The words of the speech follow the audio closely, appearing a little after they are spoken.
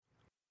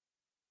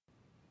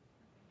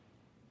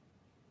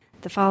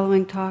The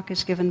following talk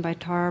is given by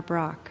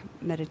Brach,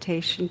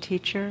 meditation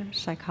teacher,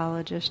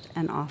 psychologist,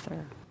 and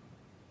author.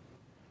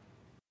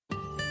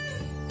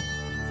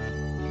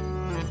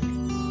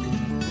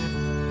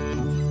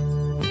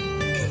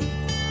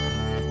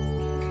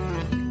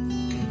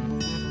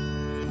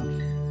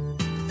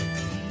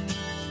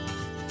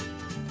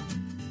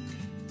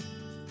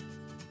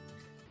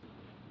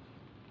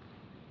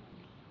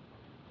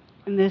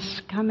 In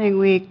this coming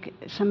week,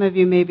 some of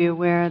you may be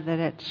aware that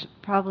it's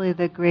probably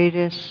the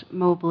greatest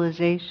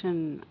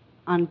mobilization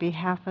on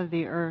behalf of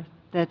the earth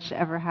that's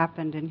ever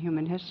happened in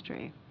human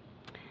history.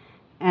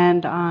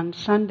 And on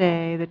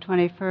Sunday, the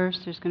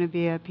 21st, there's going to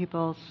be a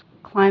People's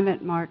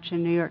Climate March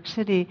in New York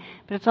City,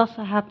 but it's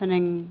also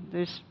happening,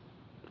 there's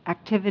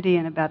activity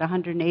in about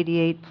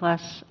 188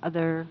 plus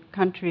other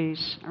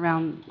countries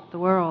around the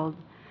world.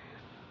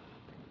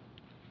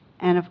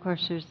 And of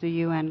course, there's the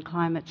UN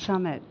Climate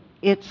Summit.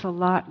 It's a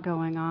lot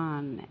going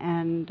on,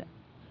 and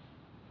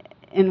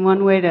in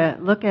one way to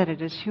look at it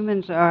is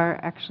humans are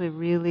actually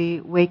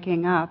really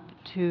waking up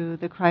to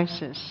the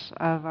crisis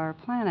of our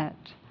planet.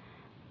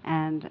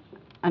 And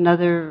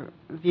another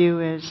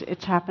view is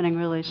it's happening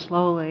really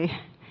slowly.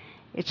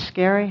 It's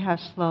scary how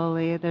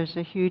slowly. There's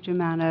a huge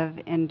amount of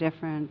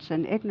indifference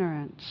and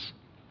ignorance.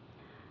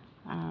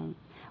 What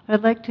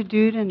I'd like to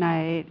do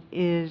tonight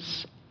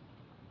is,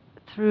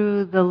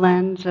 through the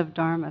lens of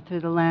Dharma,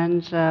 through the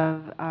lens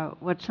of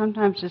what's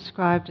sometimes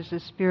described as the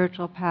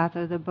spiritual path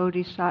or the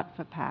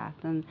bodhisattva path.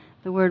 And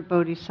the word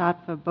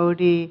bodhisattva,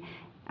 bodhi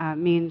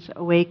means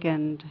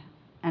awakened,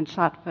 and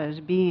sattva is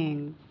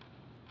being.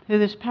 Through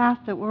this path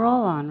that we're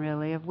all on,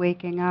 really, of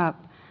waking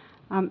up,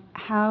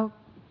 how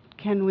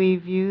can we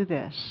view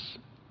this?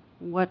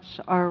 What's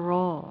our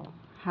role?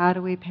 How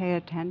do we pay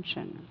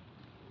attention?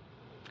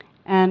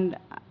 And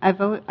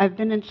I've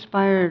been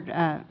inspired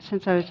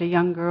since I was a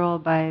young girl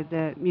by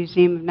the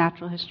Museum of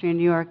Natural History in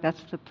New York.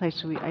 That's the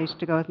place I used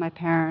to go with my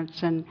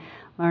parents and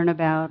learn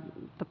about.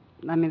 The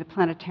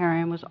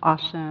planetarium was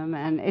awesome,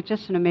 and it's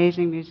just an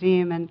amazing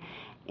museum. And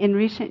in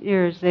recent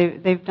years,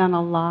 they've done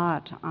a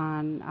lot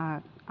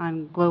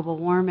on global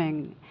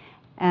warming,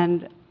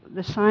 and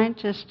the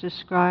scientists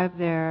describe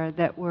there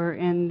that we're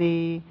in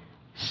the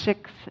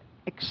 6th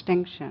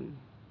extinction.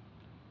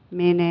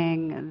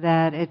 Meaning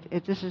that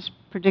this is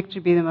predicted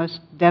to be the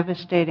most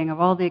devastating of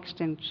all the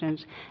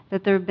extinctions,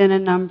 that there have been a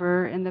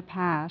number in the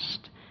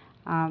past,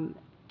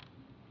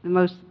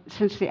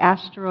 since the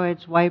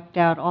asteroids wiped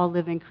out all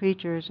living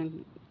creatures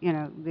and,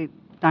 the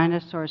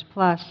dinosaurs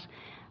plus,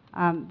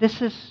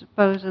 this is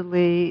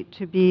supposedly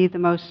to be the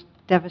most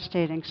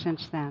devastating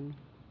since then.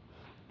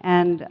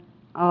 And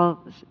I'll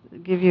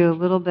give you a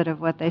little bit of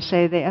what they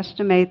say. They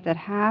estimate that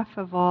half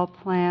of all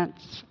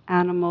plants,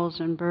 animals,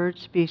 and bird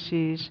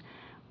species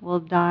will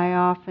die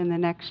off in the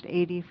next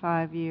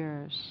 85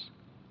 years.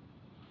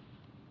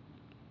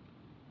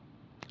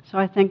 So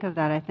I think of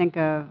that. I think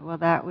of, well,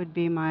 that would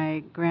be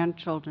my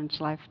grandchildren's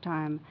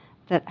lifetime,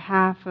 that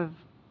half of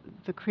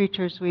the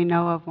creatures we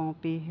know of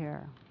won't be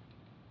here.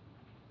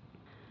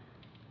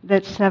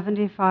 That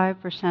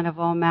 75% of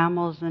all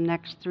mammals in the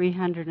next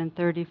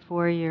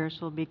 334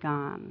 years will be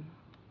gone.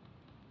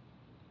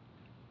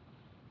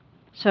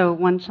 So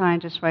one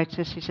scientist writes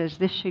this, he says,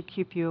 this should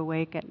keep you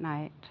awake at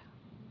night.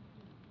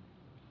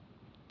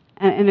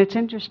 And it's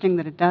interesting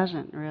that it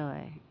doesn't,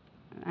 really.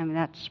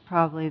 That's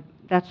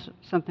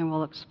something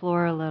we'll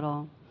explore a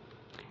little.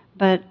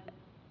 But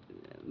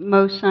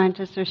most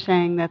scientists are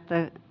saying that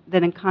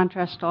that in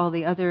contrast to all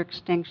the other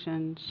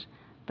extinctions,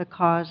 the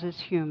cause is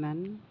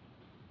human,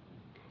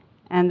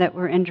 and that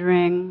we're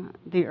injuring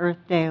the earth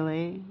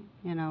daily.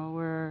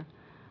 We're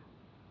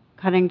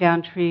cutting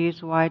down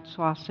trees, wide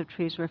swaths of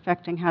trees. We're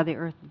affecting how the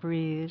earth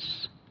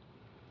breathes.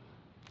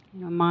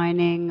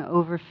 Mining,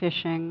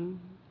 overfishing.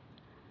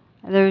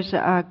 There's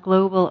a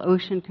global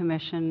ocean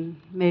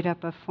commission made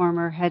up of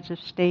former heads of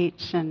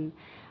states and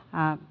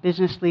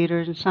business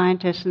leaders and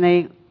scientists,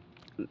 and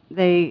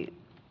they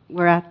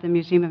were at the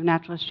Museum of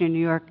Natural History in New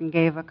York and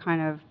gave a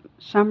kind of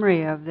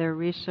summary of their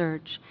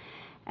research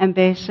and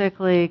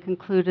basically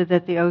concluded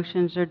that the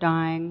oceans are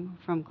dying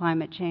from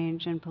climate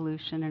change and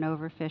pollution and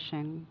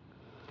overfishing.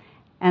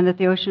 And that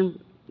the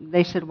ocean,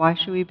 they said, why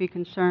should we be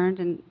concerned?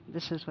 And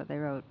this is what they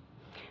wrote.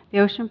 The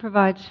ocean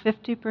provides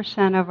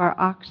 50% of our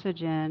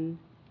oxygen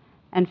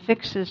and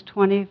fixes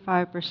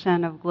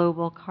 25% of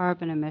global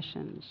carbon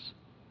emissions.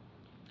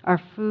 Our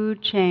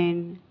food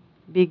chain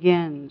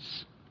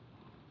begins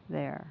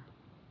there.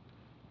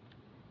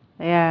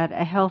 They add,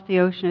 a healthy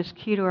ocean is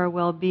key to our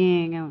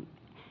well-being,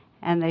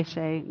 and they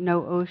say,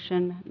 no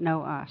ocean,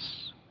 no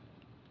us.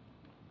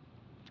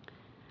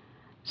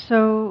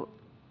 So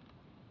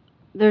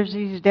there's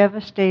these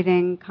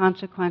devastating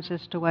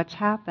consequences to what's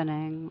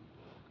happening.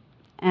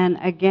 And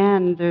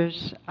again,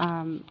 there's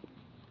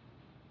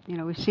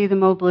we see the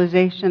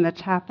mobilization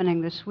that's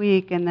happening this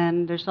week, and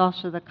then there's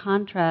also the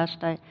contrast.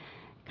 I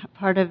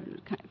kind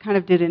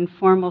of did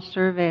informal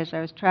surveys. I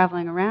was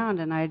traveling around,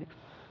 and I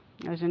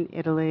was in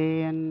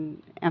Italy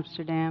and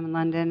Amsterdam and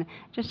London,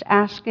 just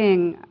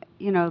asking,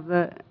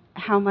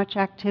 how much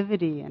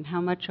activity and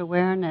how much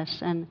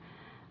awareness, and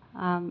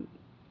Um,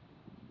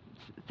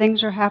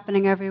 things are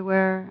happening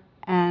everywhere,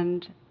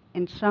 and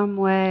in some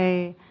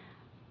way,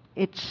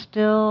 it's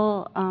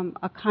still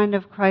a kind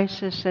of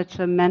crisis that's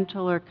a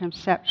mental or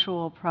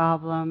conceptual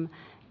problem.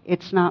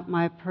 It's not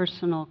my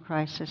personal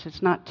crisis.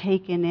 It's not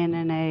taken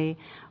in a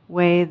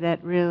way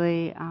that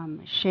really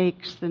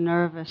shakes the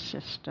nervous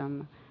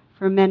system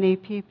for many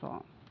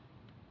people.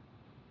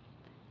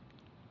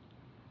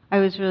 I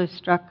was really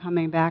struck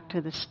coming back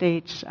to the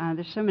States.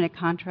 There's so many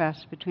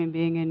contrasts between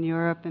being in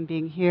Europe and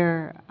being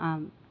here.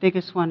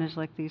 Biggest one is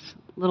like these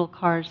little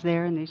cars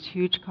there and these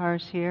huge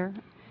cars here.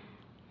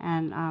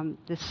 And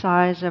the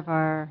size of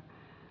our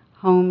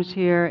homes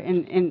here,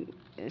 and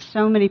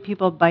so many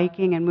people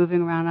biking and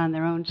moving around on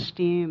their own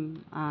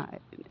steam.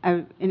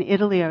 In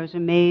Italy, I was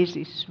amazed,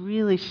 these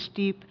really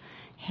steep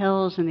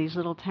hills in these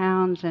little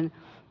towns, and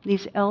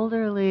these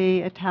elderly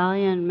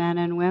Italian men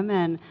and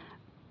women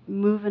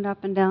moving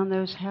up and down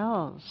those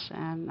hills.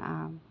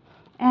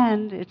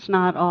 And it's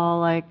not all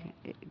like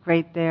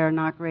great there,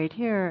 not great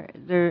here.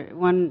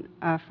 One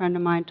friend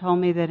of mine told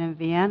me that in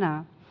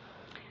Vienna,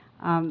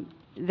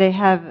 they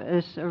have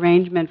this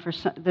arrangement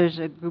there's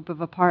a group of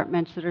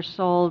apartments that are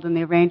sold, and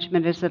the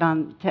arrangement is that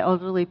to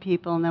elderly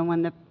people, and then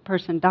when the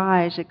person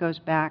dies, it goes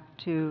back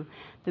to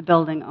the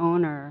building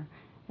owner.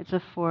 It's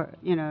 4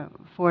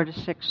 to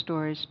 6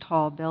 stories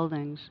tall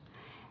buildings.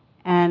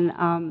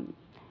 And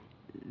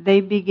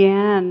they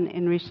began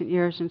in recent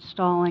years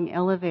installing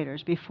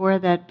elevators. Before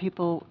that,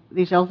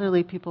 these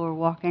elderly people were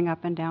walking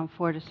up and down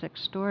 4 to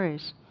 6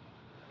 stories.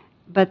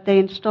 But they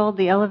installed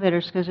the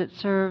elevators because it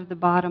served the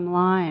bottom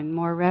line,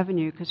 more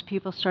revenue, because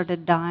people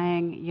started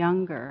dying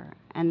younger,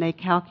 and they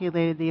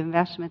calculated the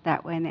investment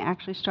that way, and they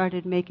actually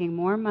started making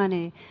more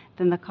money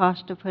than the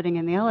cost of putting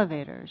in the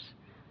elevators.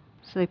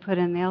 So they put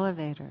in the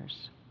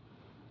elevators.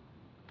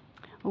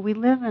 Well, we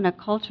live in a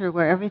culture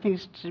where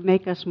everything's to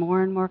make us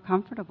more and more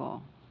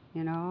comfortable,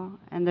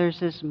 and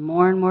there's this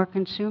more and more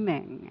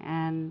consuming,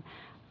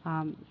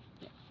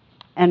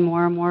 and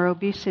more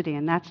obesity,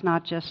 and that's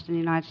not just in the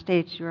United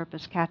States. Europe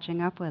is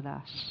catching up with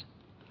us.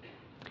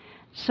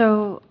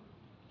 So,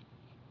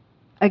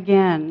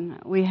 again,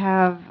 we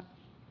have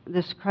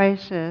this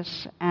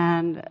crisis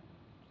and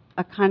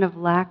a kind of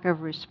lack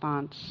of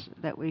response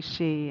that we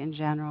see in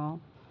general.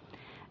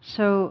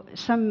 So,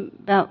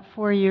 about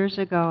 4 years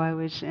ago, I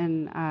was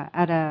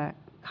at a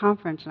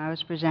conference and I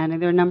was presenting.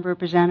 There were a number of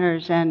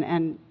presenters,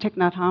 and Thich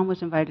Nhat Hanh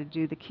was invited to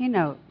do the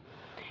keynote.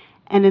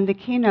 And in the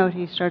keynote,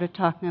 he started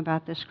talking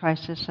about this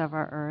crisis of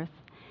our earth.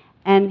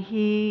 And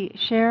he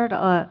shared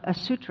a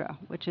sutra,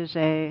 which is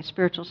a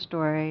spiritual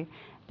story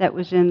that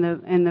was in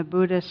the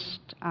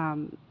Buddhist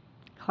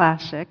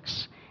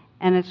classics.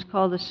 And it's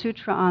called the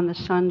Sutra on the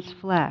Sun's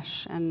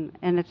Flesh. And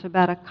it's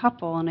about a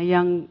couple and a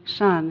young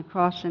son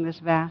crossing this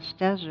vast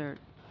desert.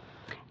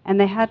 And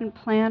they hadn't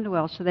planned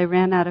well, so they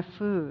ran out of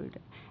food.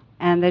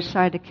 And they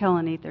decided to kill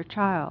and eat their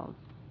child.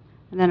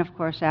 And then, of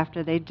course,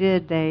 after they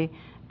did, they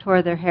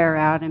tore their hair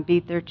out and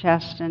beat their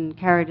chest and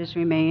carried his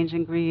remains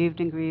and grieved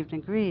and grieved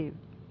and grieved.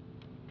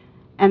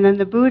 And then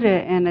the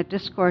Buddha, in a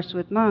discourse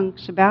with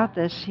monks about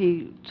this,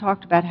 he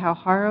talked about how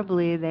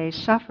horribly they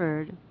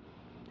suffered.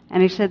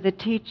 And he said that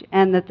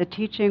the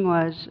teaching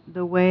was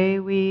the way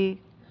we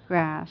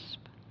grasp,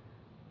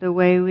 the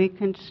way we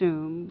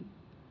consume,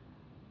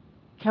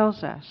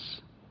 kills us,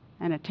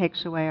 and it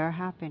takes away our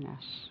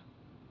happiness.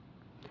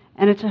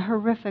 And it's a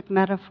horrific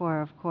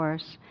metaphor, of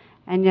course,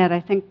 and yet I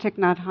think Thich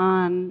Nhat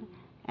Hanh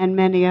and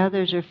many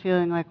others are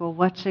feeling like, well,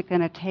 what's it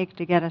going to take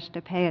to get us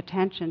to pay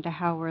attention to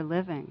how we're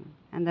living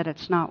and that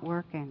it's not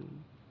working?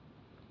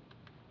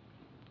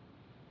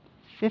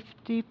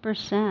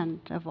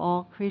 50% of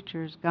all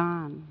creatures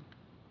gone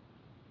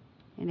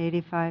in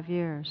 85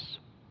 years.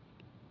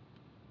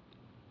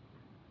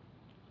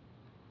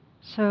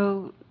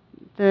 So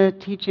the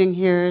teaching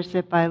here is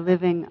that by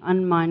living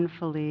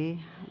unmindfully,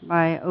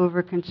 by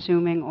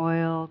over-consuming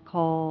oil,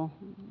 coal,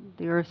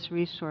 the earth's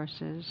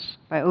resources,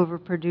 by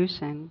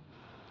overproducing,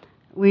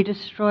 we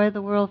destroy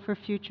the world for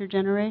future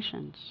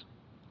generations.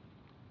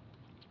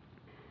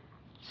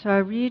 So I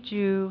read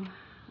you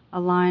a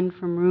line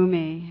from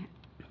Rumi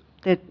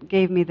that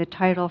gave me the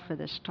title for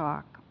this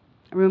talk.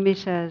 Rumi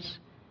says,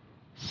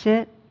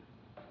 "Sit,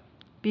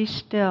 be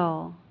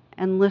still,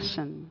 and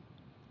listen,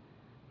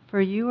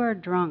 for you are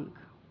drunk,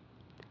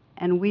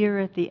 and we are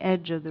at the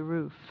edge of the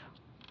roof."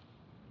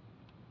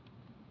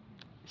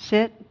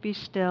 Sit, be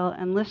still,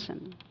 and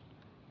listen,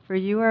 for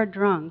you are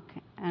drunk,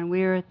 and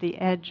we are at the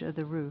edge of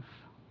the roof.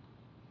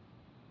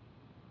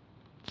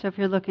 So if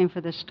you're looking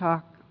for this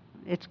talk,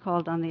 it's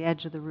called On the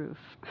Edge of the Roof.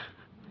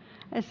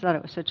 I just thought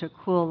it was such a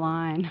cool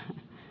line.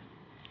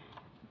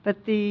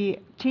 But the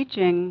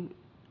teaching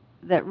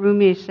that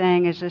Rumi is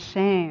saying is the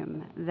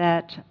same,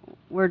 that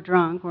we're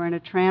drunk, we're in a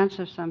trance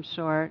of some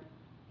sort,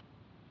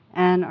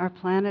 and our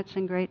planet's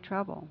in great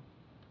trouble.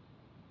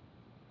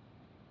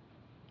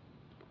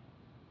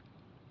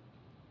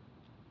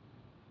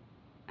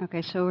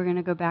 Okay, so we're going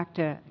to go back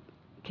to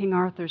King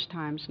Arthur's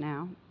times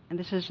now. And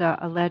this is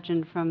a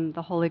legend from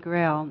the Holy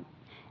Grail.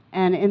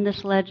 And in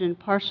this legend,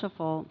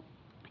 Parsifal,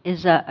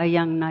 is a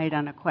young knight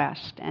on a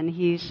quest, and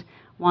he's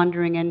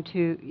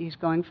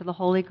going for the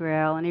Holy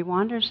Grail, and he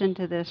wanders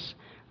into this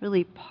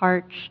really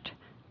parched,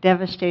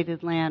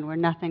 devastated land where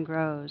nothing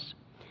grows.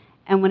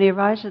 And when he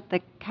arrives at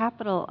the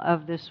capital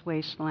of this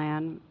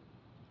wasteland,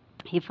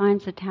 he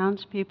finds the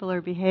townspeople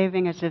are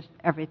behaving as if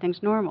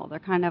everything's normal. They're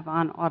kind of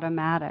on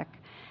automatic.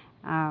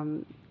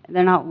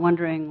 They're not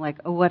wondering, like,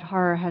 oh, what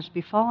horror has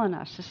befallen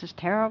us? This is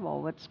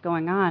terrible. What's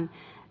going on?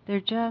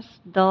 They're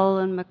just dull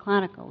and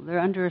mechanical. They're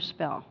under a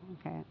spell.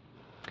 Okay.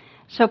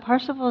 So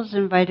Parsifal is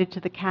invited to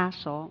the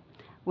castle,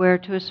 where,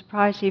 to his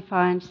surprise, he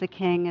finds the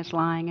king is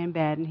lying in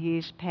bed, and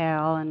he's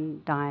pale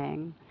and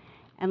dying.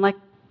 And like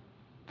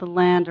the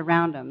land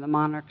around him, the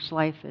monarch's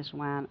life is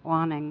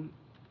waning.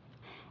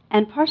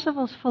 And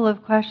Parsifal's full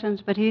of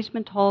questions, but he's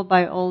been told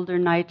by older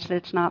knights that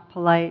it's not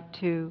polite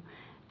to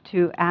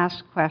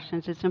ask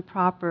questions. It's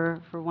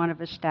improper for one of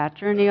his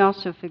stature, and he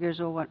also figures,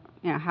 well,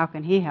 how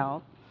can he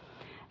help?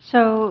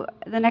 So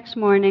the next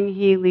morning,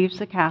 he leaves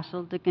the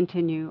castle to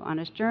continue on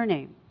his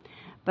journey.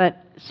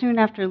 But soon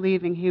after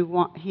leaving,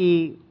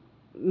 he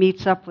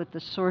meets up with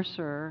the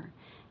sorcerer,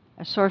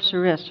 a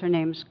sorceress. Her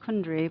name's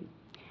Kundry,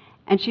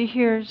 and she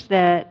hears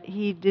that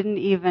he didn't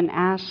even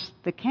ask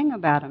the king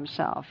about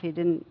himself. He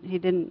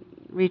didn't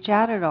reach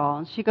out at all,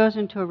 and she goes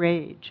into a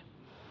rage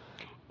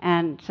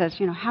and says,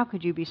 how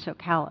could you be so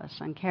callous,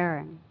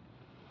 uncaring?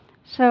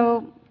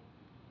 So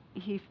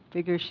he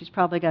figures she's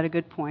probably got a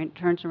good point,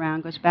 turns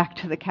around, goes back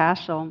to the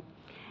castle.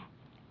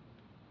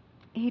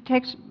 He's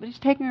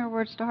taking her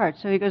words to heart.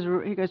 So he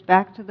goes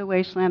back to the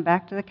wasteland,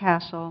 back to the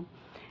castle.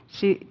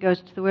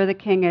 Goes to where the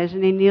king is,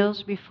 and he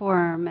kneels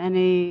before him, and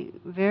he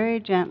very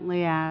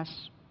gently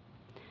asks,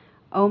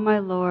 "O my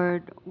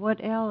lord,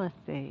 what aileth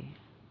thee?"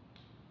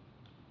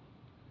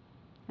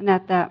 And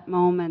at that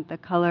moment, the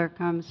color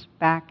comes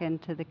back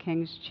into the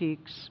king's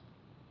cheeks,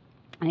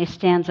 and he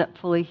stands up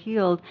fully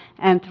healed,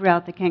 and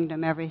throughout the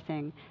kingdom,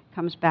 everything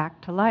comes back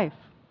to life.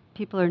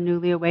 People are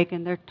newly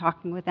awakened, they're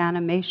talking with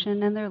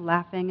animation, and they're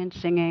laughing and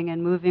singing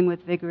and moving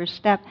with vigorous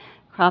step.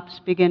 Crops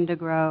begin to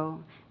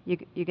grow.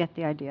 You get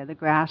the idea. The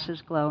grass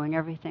is glowing,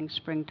 everything's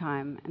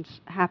springtime and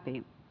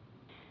happy.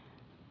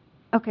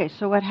 Okay,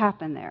 so what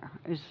happened there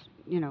is,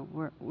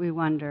 we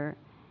wonder.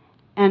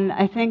 And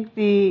I think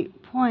the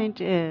point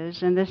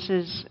is, and this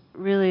is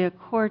really a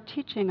core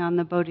teaching on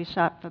the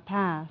Bodhisattva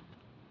path,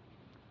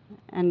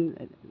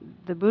 and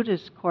the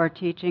Buddha's core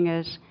teaching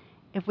is,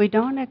 if we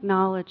don't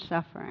acknowledge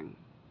suffering,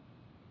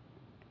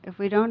 if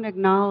we don't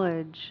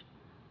acknowledge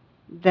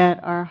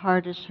that our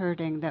heart is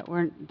hurting, that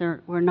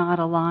we're not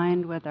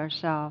aligned with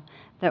ourselves,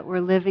 that we're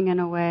living in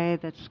a way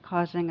that's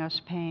causing us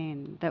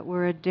pain, that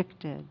we're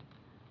addicted,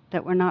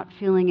 that we're not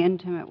feeling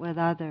intimate with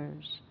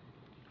others,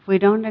 if we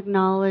don't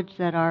acknowledge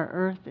that our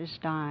earth is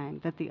dying,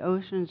 that the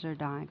oceans are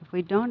dying, if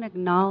we don't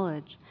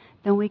acknowledge,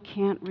 then we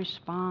can't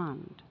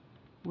respond.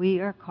 We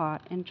are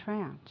caught in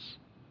trance.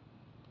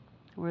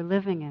 We're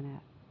living in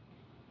it.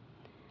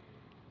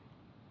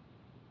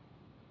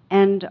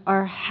 And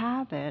our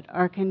habit,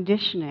 our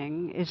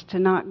conditioning, is to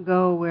not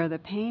go where the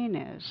pain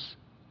is.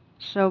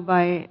 So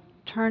by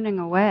turning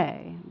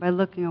away, by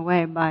looking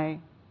away, by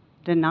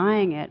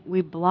denying it,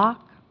 we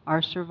block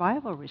our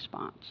survival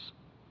response.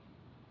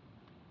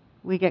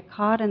 We get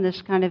caught in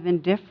this kind of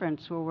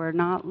indifference where we're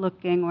not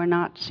looking, we're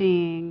not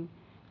seeing,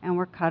 and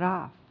we're cut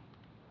off.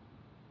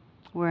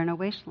 We're in a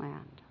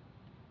wasteland.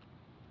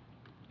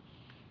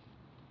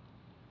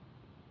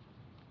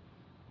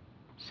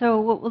 So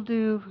what we'll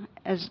do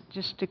is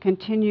just to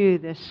continue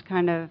this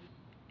kind of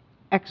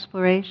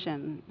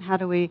exploration, how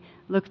do we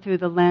look through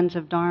the lens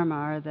of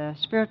Dharma or the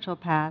spiritual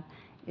path,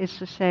 is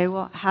to say,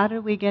 well, how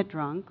do we get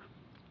drunk?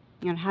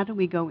 And how do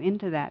we go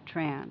into that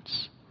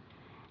trance?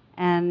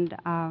 And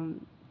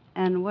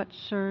what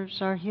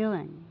serves our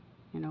healing?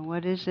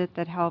 What is it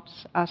that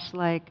helps us,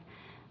 like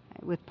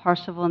with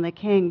Parsifal and the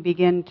king,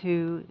 begin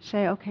to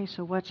say, okay,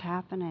 so what's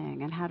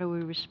happening and how do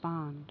we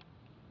respond?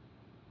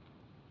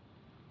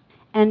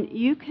 And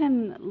you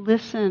can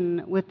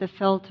listen with the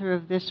filter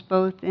of this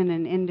both in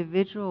an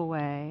individual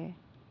way.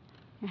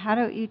 How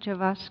do each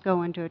of us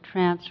go into a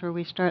trance where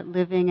we start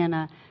living in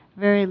a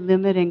very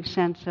limiting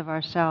sense of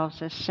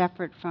ourselves as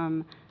separate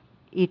from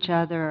each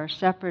other or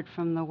separate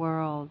from the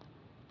world?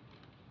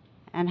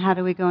 And how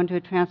do we go into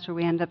a trance where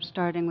we end up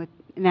starting with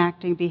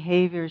enacting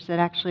behaviors that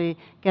actually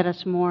get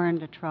us more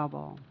into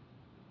trouble?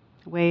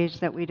 Ways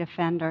that we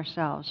defend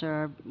ourselves,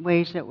 or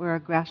ways that we're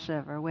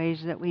aggressive, or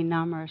ways that we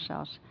numb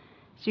ourselves.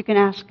 So you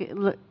can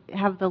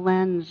have the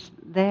lens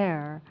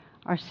there,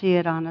 or see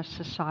it on a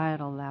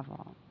societal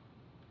level.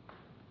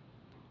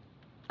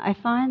 I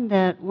find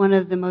that one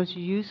of the most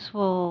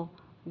useful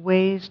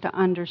ways to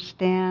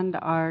understand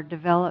our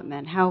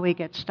development, how we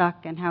get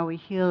stuck and how we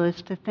heal,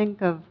 is to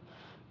think of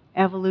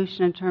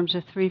evolution in terms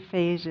of 3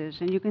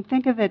 phases. And you can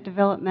think of it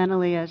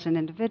developmentally as an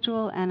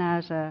individual and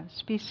as a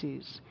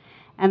species.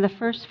 And the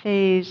first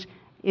phase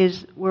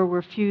is where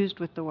we're fused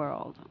with the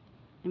world.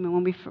 I mean,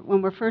 when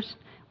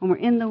we're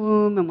in the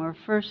womb and we're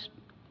first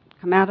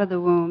come out of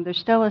the womb, there's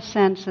still a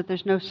sense that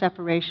there's no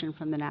separation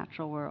from the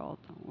natural world.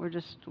 We're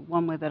just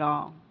one with it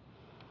all.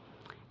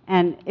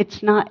 And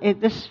it's not,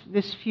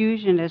 this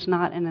fusion is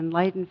not an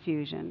enlightened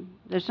fusion.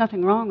 There's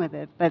nothing wrong with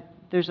it, but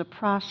there's a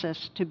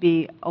process to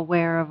be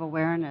aware of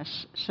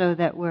awareness so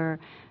that we're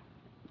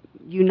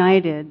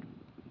united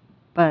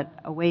but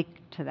awake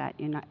to that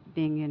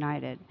being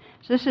united.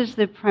 So this is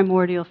the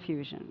primordial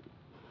fusion.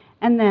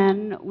 And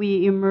then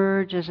we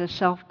emerge as a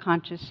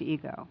self-conscious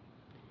ego.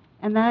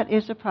 And that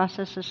is a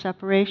process of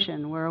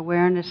separation where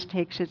awareness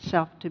takes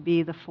itself to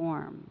be the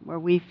form, where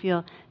we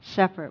feel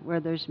separate, where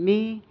there's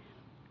me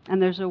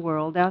and there's a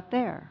world out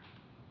there.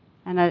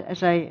 And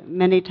as I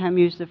many times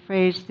use the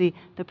phrase, the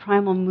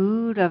primal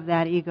mood of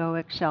that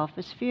egoic self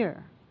is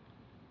fear.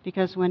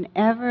 Because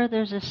whenever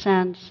there's a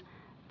sense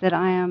that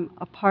I am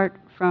apart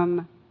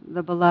from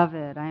the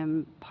beloved, I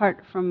am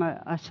apart from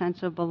a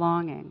sense of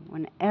belonging,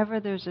 whenever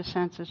there's a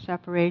sense of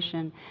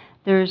separation,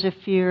 there is a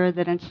fear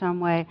that in some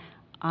way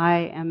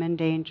I am in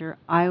danger,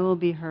 I will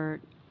be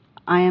hurt,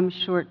 I am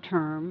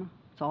short-term.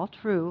 It's all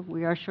true.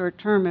 We are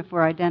short-term if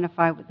we're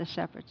identified with the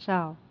separate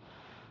self.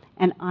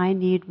 And I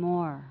need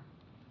more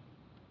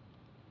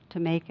to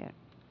make it.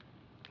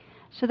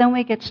 So then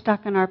we get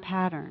stuck in our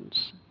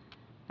patterns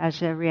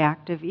as a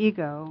reactive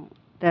ego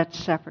that's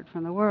separate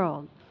from the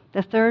world.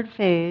 The third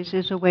phase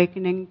is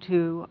awakening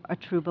to a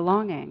true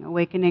belonging,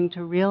 awakening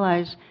to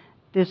realize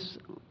this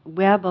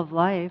web of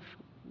life,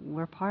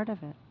 we're part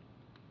of it.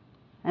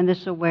 And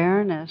this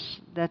awareness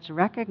that's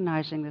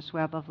recognizing this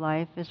web of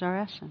life is our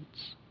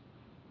essence.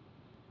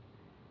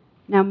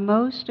 Now,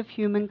 most of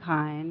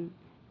humankind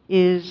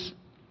is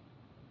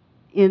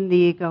in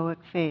the egoic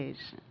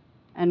phase,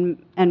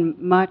 and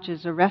much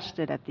is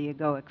arrested at the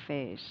egoic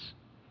phase.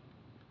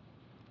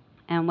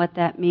 And what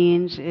that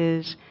means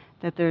is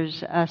that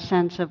there's a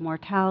sense of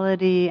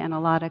mortality and a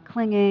lot of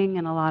clinging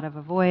and a lot of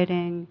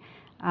avoiding,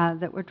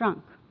 that we're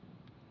drunk.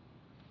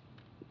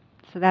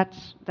 So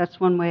that's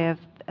one way of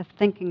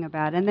thinking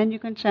about it. And then you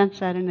can sense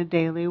that in a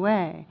daily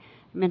way.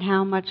 I mean,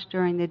 how much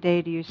during the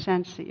day do you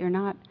sense that you're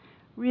not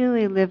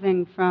really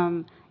living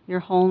from your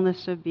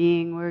wholeness of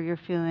being, where you're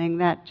feeling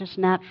that just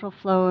natural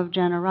flow of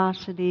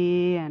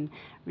generosity and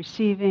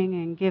receiving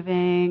and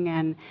giving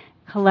and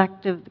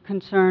collective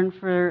concern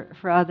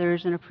for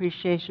others and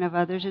appreciation of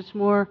others. It's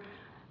more,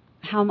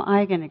 how am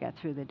I going to get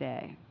through the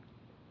day?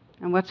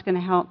 And what's going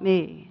to help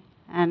me?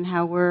 And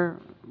how we're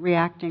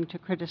reacting to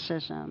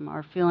criticism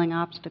or feeling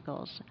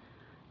obstacles.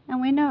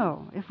 And we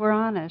know, if we're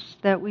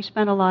honest, that we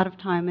spend a lot of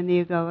time in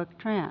the egoic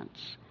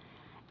trance.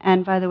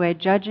 And by the way,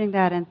 judging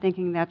that and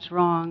thinking that's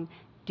wrong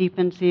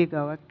deepens the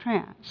egoic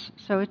trance.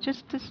 So it's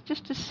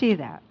just to see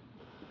that.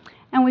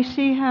 And we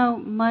see how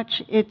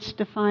much it's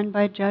defined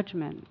by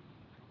judgment.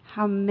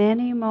 How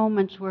many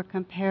moments we're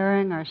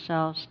comparing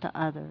ourselves to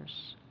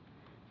others.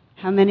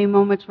 How many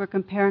moments we're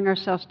comparing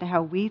ourselves to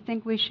how we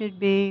think we should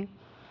be,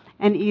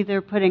 and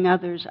either putting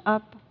others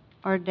up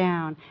or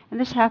down. And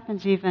this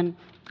happens even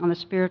on the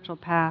spiritual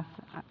path.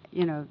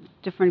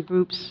 Different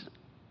groups,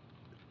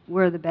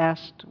 we're the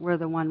best, we're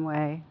the one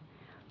way.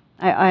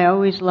 I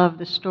always love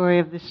the story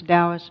of this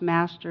Taoist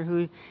master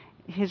who,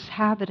 his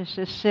habit is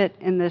to sit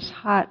in this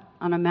hut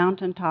on a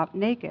mountaintop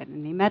naked,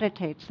 and he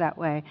meditates that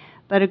way.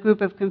 But a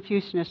group of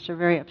Confucianists are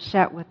very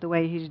upset with the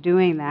way he's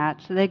doing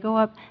that, so they go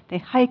up, they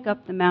hike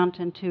up the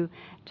mountain to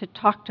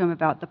talk to him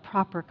about the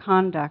proper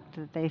conduct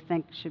that they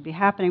think should be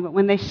happening. But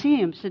when they see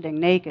him sitting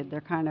naked, they're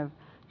kind of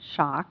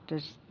shocked,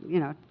 as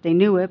they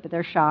knew it, but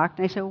they're shocked.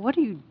 And they say, well, what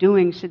are you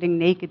doing sitting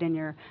naked in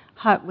your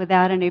hut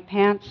without any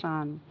pants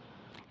on?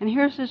 And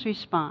here's his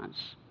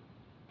response.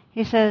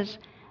 He says,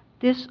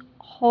 this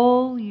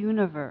whole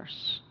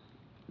universe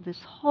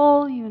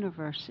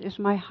is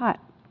my hut.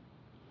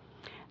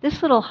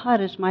 This little hut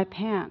is my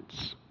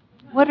pants.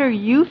 What are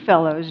you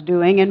fellows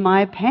doing in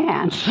my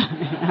pants?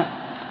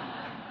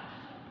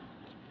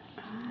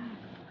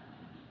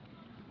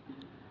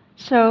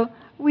 So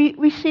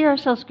we see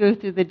ourselves go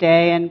through the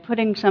day and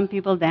putting some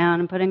people down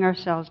and putting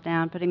ourselves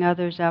down, putting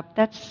others up.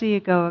 That's the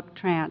egoic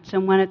trance.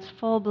 And when it's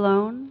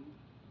full-blown,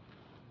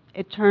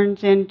 it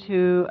turns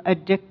into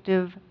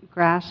addictive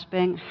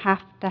grasping,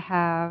 have to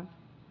have,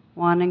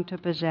 wanting to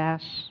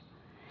possess.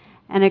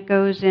 And it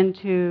goes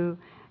into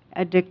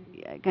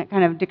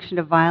kind of addiction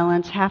to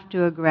violence, have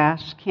to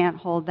aggress, can't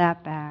hold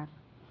that back.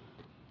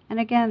 And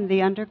again,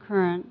 the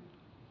undercurrent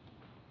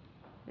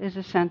is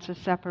a sense of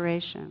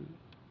separation.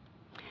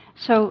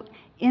 So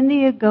in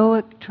the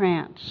egoic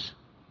trance,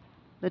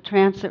 the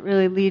trance that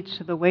really leads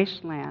to the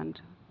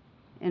wasteland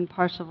in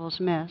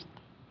Parsifal's myth,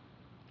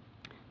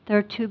 there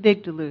are two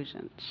big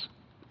delusions.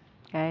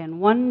 Okay? And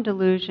one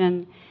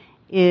delusion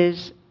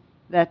is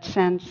that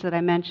sense that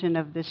I mentioned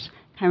of this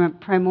kind of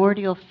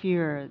primordial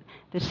fear,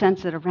 the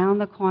sense that around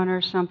the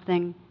corner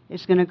something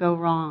is going to go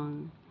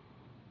wrong.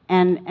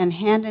 And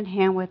hand in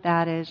hand with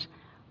that is,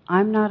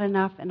 I'm not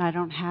enough and I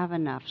don't have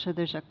enough. So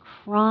there's a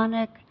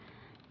chronic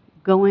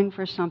going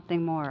for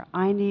something more.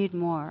 I need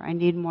more. I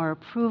need more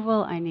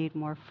approval. I need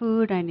more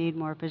food. I need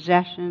more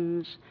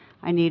possessions.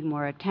 I need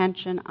more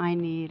attention.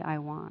 I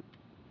want.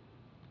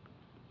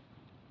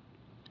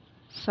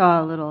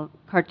 Saw a little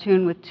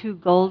cartoon with two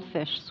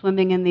goldfish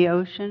swimming in the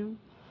ocean.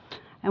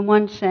 And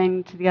one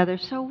saying to the other,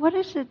 so what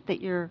is it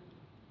that your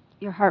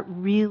heart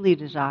really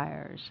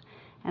desires?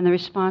 And the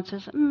response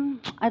is,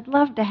 I'd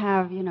love to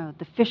have,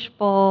 the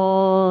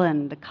fishbowl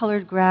and the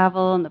colored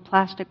gravel and the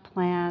plastic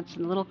plants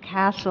and the little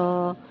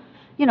castle,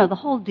 the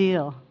whole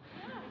deal.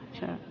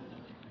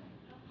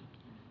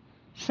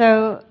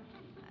 So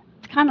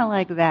it's kind of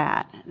like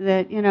that,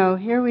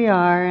 here we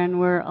are and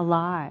we're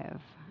alive.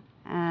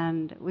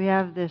 And we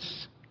have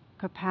this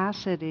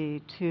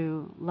capacity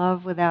to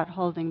love without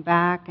holding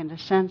back and to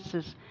sense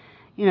this,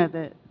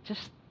 the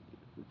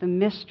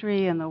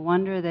mystery and the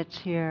wonder that's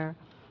here.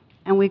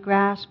 And we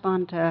grasp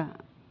onto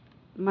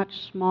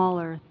much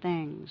smaller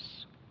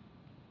things.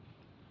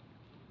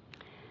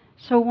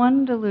 So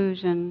one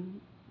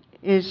delusion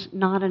is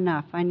not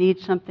enough. I need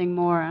something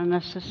more. On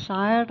a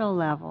societal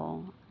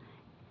level,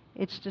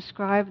 it's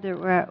described that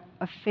we're at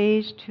a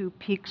phase 2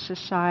 peak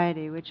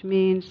society, which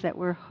means that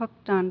we're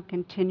hooked on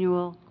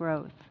continual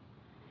growth.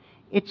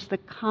 It's the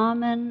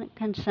common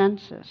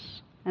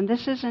consensus. And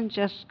this isn't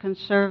just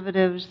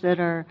conservatives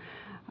that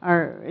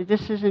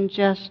this isn't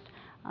just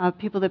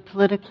people that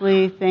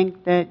politically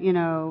think that,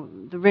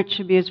 the rich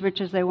should be as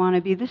rich as they want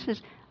to be. This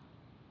is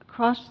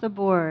across the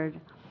board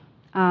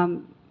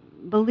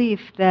belief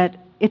that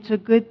it's a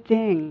good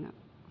thing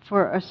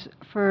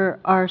for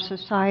our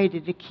society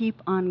to keep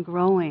on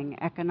growing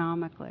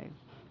economically.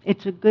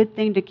 It's a good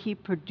thing to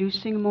keep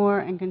producing more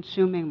and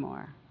consuming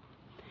more.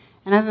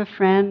 And I have a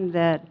friend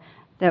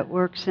that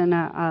works in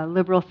a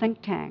liberal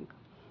think tank.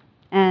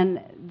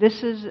 And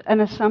this is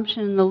an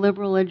assumption in the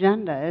liberal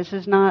agenda. This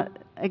is not,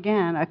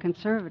 again, a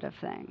conservative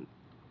thing.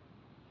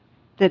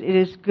 That it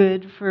is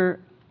good for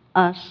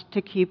us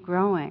to keep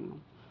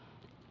growing.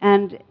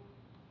 And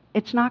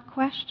it's not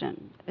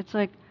questioned. It's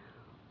like,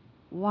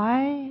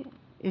 why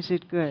is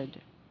it good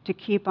to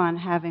keep on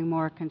having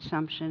more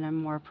consumption and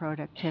more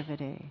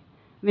productivity?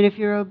 I mean, if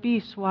you're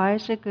obese, why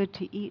is it good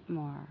to eat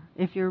more?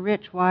 If you're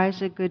rich, why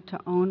is it good to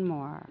own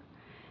more?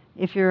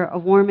 If you're a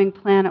warming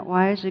planet,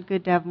 why is it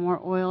good to have more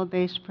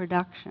oil-based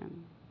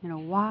production?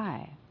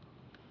 Why?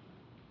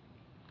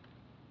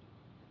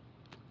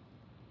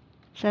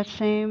 It's that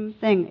same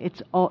thing.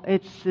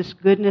 It's this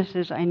goodness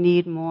is I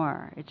need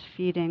more. It's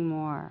feeding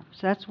more.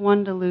 So that's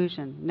one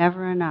delusion.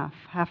 Never enough.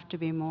 Have to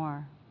be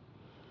more.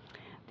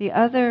 The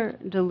other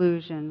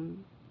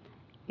delusion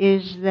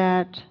is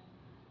that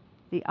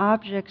the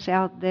objects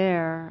out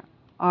there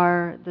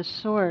are the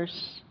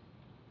source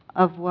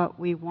of what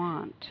we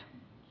want.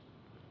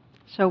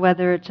 So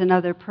whether it's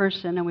another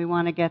person and we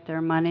want to get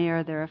their money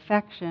or their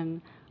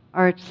affection,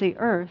 or it's the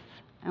earth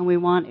and we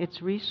want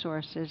its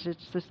resources,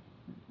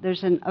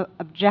 there's an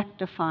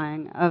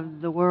objectifying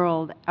of the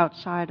world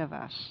outside of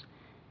us.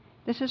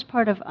 This is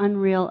part of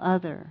unreal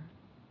other.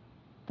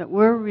 That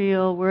we're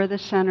real, we're the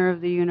center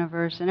of the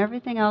universe, and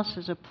everything else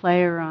is a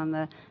player on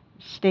the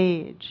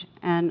stage.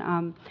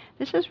 And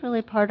this is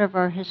really part of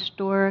our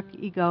historic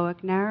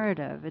egoic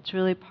narrative. It's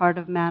really part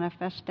of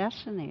manifest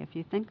destiny, if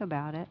you think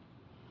about it.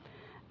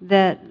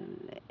 That,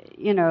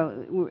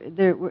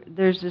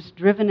 there's this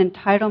driven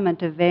entitlement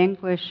to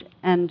vanquish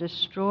and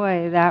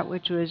destroy that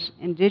which was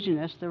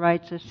indigenous, the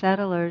rights of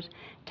settlers,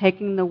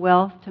 taking the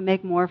wealth to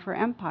make more for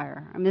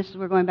empire. I mean,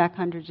 we're going back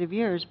hundreds of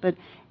years, but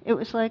it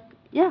was like,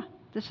 yeah,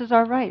 this is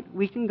our right.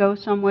 We can go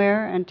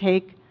somewhere and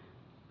take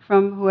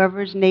from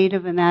whoever's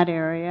native in that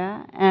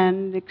area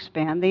and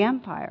expand the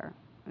empire.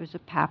 It was a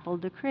papal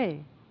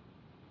decree.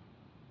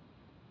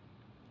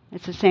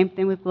 It's the same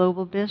thing with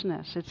global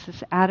business. It's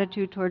this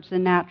attitude towards the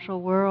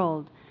natural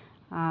world,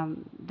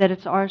 that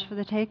it's ours for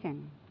the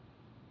taking.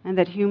 And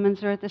that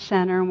humans are at the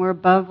center and we're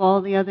above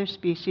all the other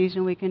species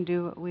and we can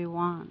do what we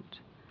want.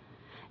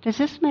 Does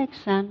this make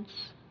sense,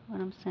 what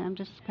I'm saying? I'm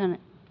just kind of...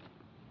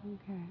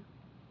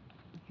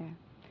 Okay.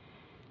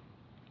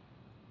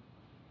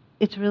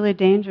 It's really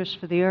dangerous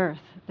for the earth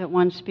that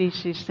one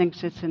species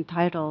thinks it's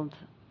entitled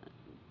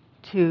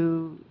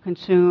to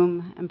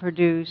consume and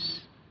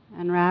produce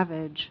and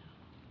ravage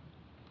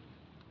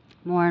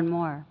more and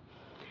more.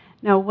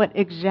 Now, what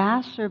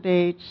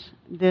exacerbates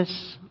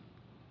this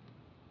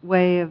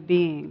way of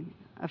being,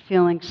 of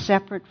feeling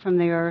separate from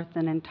the earth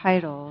and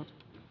entitled,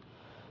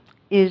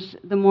 is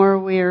the more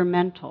we are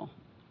mental.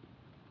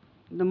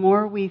 The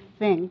more we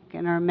think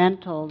and are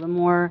mental, the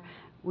more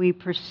we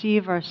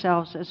perceive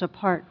ourselves as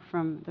apart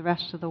from the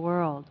rest of the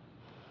world.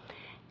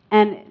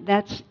 And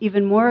that's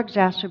even more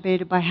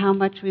exacerbated by how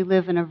much we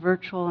live in a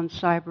virtual and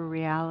cyber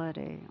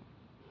reality.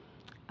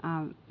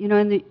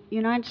 In the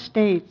United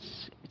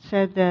States, it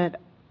said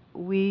that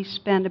we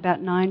spend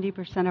about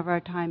 90% of our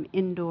time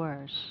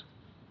indoors.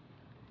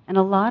 And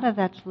a lot of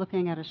that's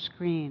looking at a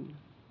screen.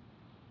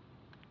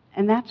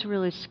 And that's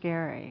really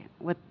scary,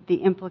 what the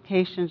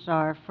implications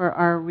are for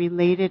our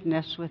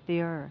relatedness with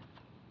the earth.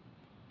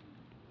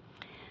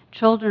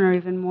 Children are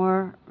even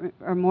more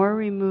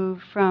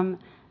removed from,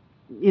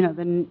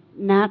 the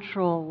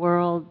natural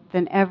world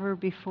than ever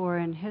before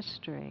in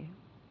history.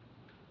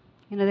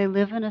 They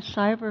live in a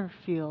cyber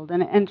field.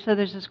 And so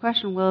there's this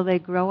question, will they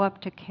grow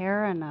up to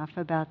care enough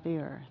about the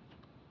earth,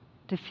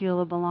 to feel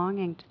a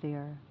belonging to the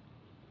earth?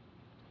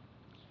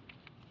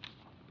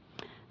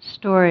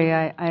 story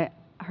I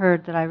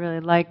heard that I really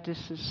liked.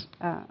 This is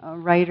a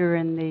writer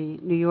in the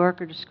New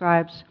Yorker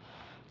describes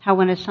how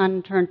when his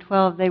son turned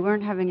 12, they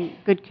weren't having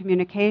good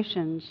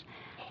communications,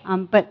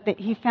 but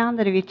he found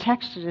that if he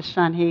texted his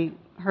son, he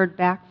heard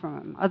back from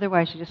him.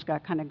 Otherwise, he just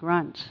got kind of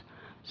grunts.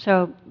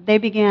 So they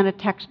began a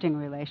texting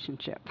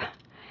relationship.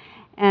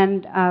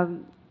 And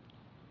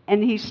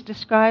he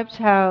describes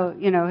how,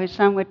 his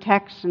son would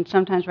text and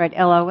sometimes write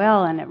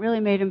LOL, and it really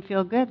made him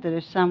feel good that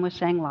his son was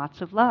saying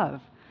lots of love.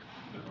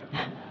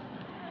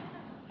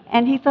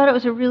 And he thought it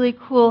was a really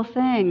cool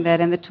thing that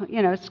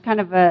it's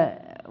kind of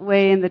a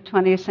way in the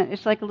 20th century,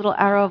 it's like a little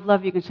arrow of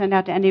love you can send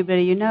out to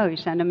anybody you know. You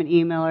send them an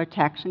email or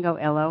text and go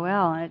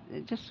LOL, and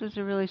it just was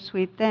a really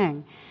sweet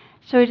thing.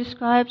 So he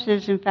describes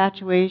his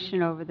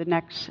infatuation over the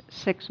next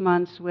 6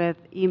 months with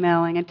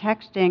emailing and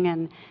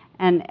texting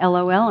and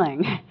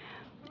LOLing.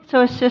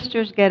 So his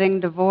sister's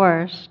getting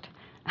divorced.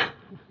 And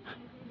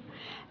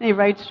he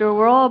writes to her,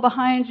 "We're all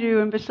behind you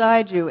and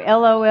beside you.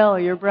 LOL,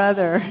 your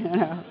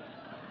brother."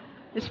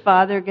 His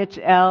father gets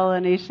L,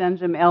 and he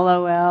sends him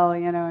LOL,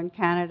 in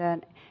Canada.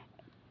 And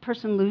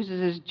person loses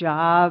his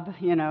job,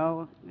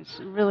 It's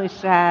really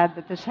sad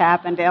that this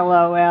happened,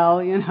 LOL,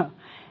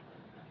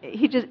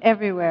 He just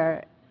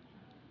everywhere.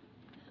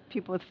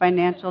 People with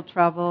financial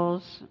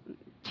troubles,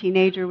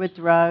 teenager with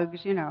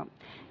drugs,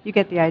 you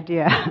get the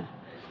idea.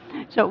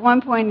 So at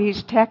one point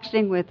he's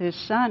texting with his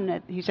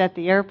son. He's at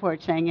the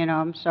airport saying,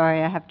 "I'm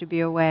sorry, I have to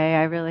be away.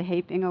 I really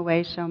hate being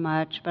away so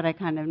much, but I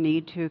kind of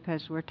need to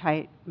because we're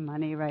tight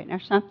money right now," or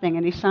something.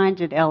 And he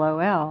signs it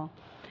LOL.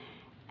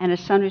 And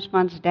his son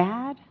responds,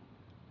 "Dad,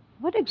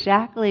 what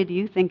exactly do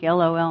you think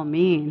LOL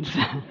means?"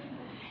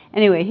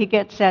 Anyway, he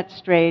gets that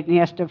straight, and he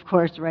has to, of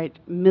course, write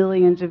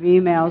millions of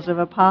emails of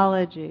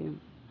apology.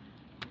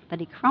 But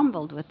he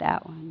crumbled with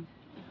that one.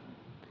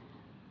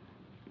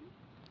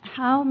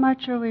 How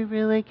much are we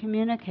really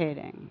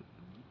communicating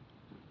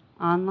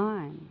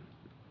online?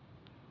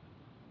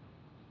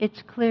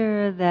 It's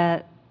clear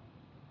that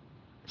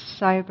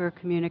cyber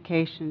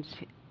communication's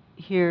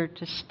here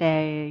to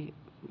stay,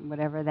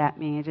 whatever that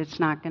means. It's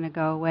not going to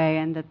go away,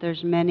 and that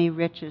there's many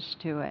riches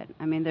to it.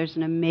 I mean, there's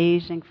an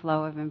amazing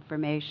flow of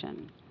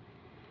information.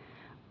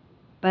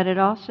 But it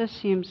also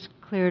seems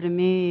clear to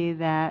me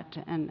that,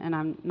 and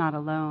I'm not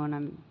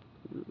alone,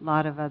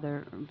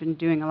 been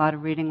doing a lot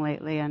of reading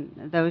lately, and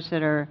those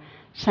that are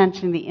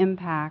sensing the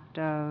impact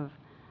of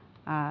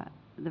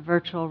the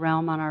virtual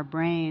realm on our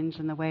brains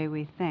and the way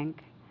we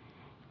think.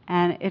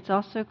 And it's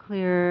also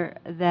clear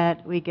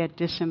that we get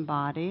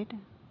disembodied,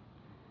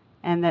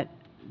 and that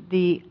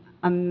the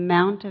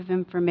amount of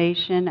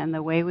information and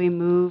the way we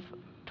move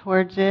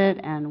towards it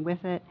and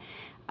with it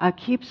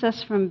keeps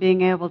us from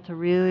being able to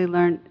really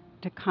learn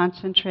to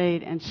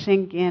concentrate and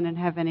sink in and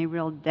have any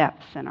real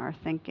depth in our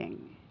thinking.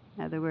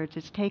 In other words,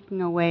 it's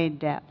taking away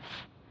depth.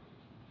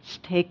 It's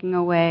taking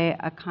away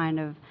a kind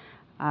of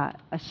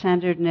a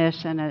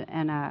centeredness and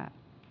a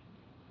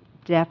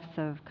depth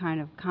of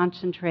kind of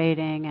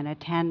concentrating and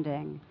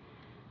attending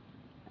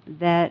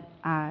that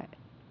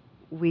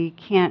we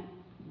can't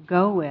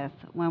go with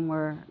when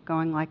we're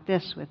going like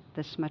this with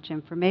this much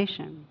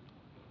information.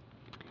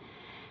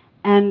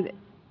 And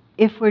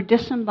if we're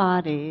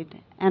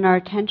disembodied and our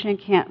attention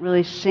can't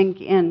really sink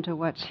into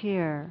what's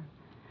here,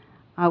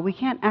 we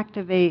can't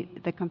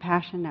activate the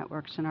compassion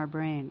networks in our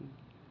brain.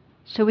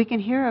 So we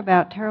can hear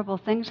about terrible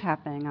things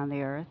happening on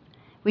the earth.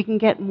 We can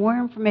get more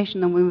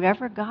information than we've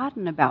ever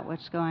gotten about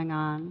what's going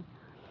on.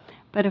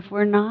 But if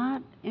we're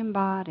not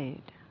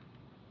embodied,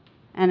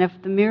 and if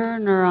the mirror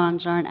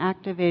neurons aren't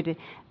activated,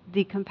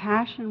 the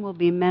compassion will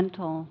be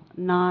mental,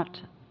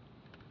 not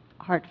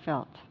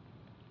heartfelt.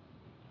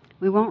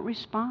 We won't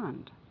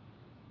respond.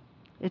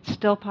 It's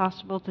still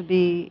possible to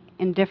be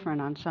indifferent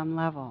on some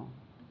level.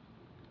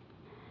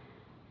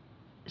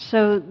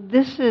 So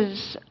this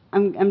is,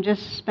 I'm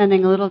just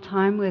spending a little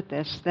time with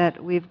this,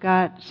 that we've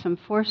got some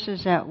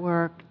forces at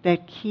work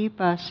that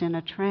keep us in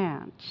a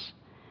trance.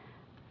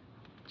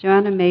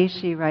 Joanna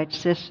Macy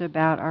writes this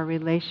about our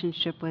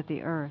relationship with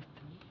the earth.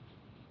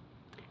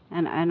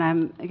 And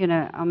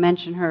I'll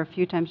mention her a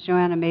few times.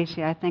 Joanna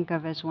Macy I think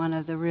of as one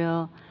of the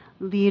real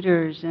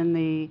leaders in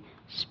the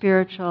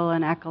spiritual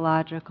and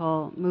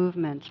ecological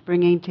movements,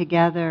 bringing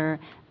together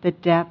the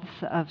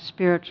depth of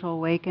spiritual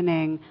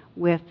awakening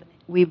with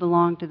we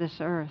belong to this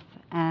earth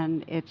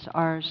and it's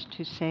ours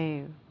to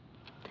save.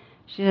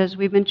 She says,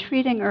 we've been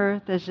treating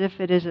earth as if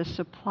it is a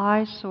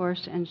supply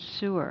source and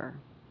sewer,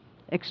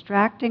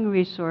 extracting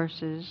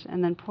resources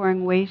and then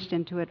pouring waste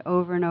into it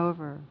over and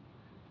over.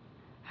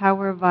 How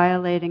we're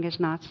violating is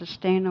not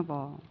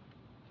sustainable.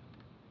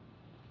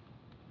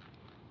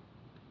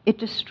 It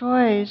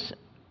destroys,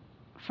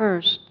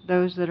 first,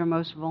 those that are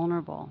most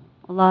vulnerable.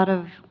 A lot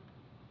of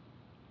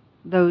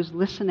those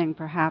listening,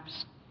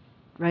 perhaps,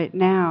 right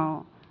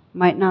now,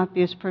 might not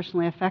be as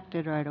personally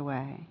affected right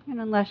away.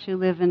 Unless you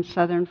live in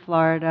southern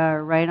Florida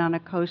or right on a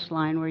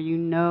coastline where you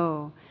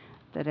know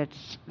that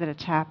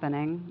it's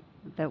happening,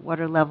 that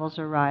water levels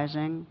are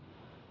rising.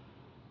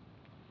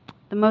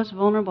 The most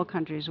vulnerable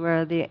countries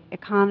where the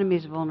economy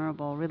is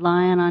vulnerable,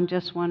 relying on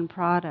just one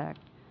product,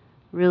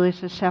 really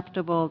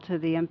susceptible to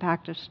the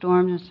impact of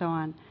storms and so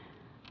on,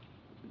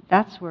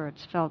 that's where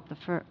it's felt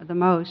the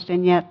most.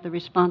 And yet the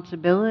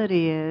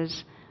responsibility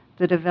is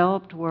the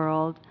developed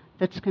world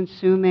that's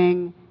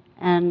consuming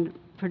and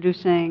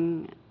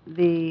producing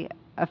the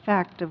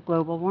effect of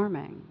global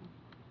warming.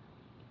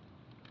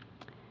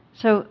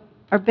 So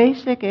our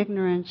basic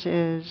ignorance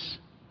is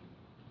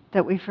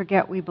that we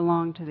forget we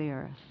belong to the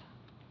earth,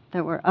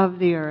 that we're of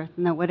the earth,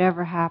 and that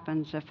whatever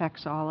happens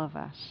affects all of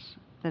us,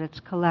 that it's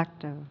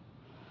collective.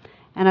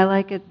 And I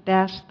like it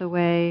best the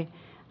way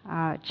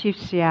Chief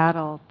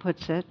Seattle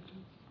puts it.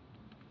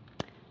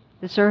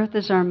 This earth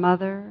is our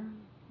mother.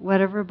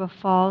 Whatever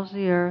befalls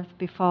the earth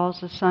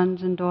befalls the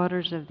sons and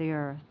daughters of the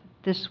earth.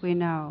 This we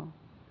know.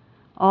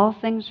 All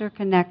things are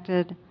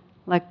connected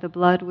like the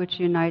blood which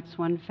unites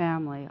one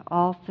family.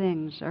 All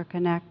things are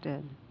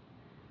connected.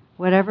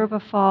 Whatever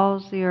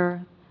befalls the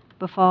earth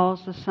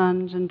befalls the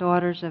sons and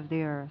daughters of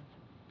the earth.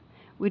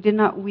 We did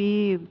not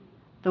weave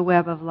the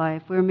web of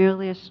life. We're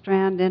merely a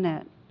strand in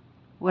it.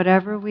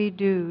 Whatever we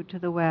do to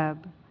the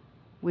web,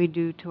 we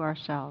do to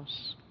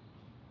ourselves.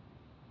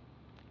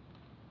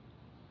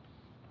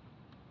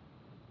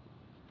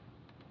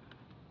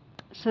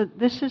 So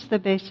this is the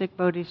basic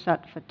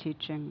Bodhisattva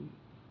teaching.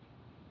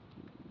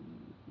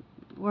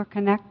 We're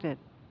connected.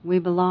 We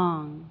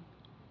belong.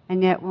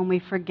 And yet when we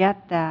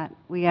forget that,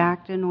 we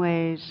act in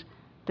ways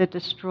that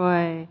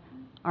destroy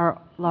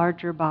our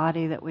larger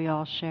body that we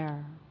all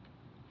share.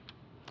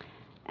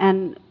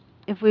 And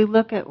if we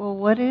look at, well,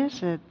 what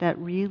is it that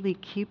really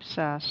keeps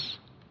us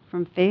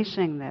from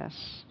facing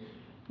this?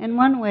 In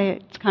one way,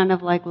 it's kind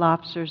of like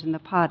lobsters in the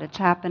pot. It's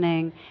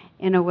happening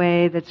in a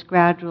way that's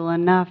gradual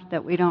enough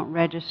that we don't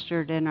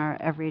register it in our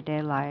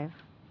everyday life.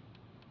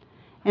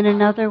 In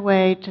another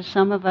way, to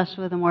some of us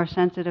with a more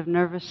sensitive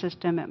nervous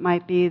system, it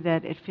might be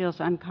that it feels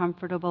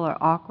uncomfortable or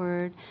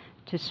awkward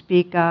to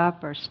speak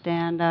up or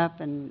stand up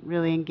and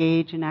really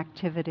engage in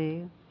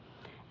activity.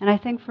 And I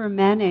think for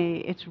many,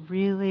 it's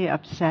really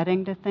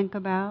upsetting to think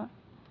about.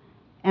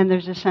 And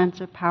there's a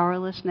sense of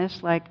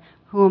powerlessness, like,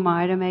 who am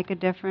I to make a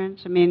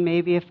difference? I mean,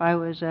 maybe if I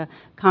was a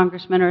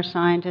congressman or a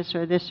scientist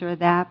or this or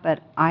that,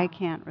 but I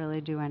can't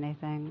really do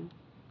anything.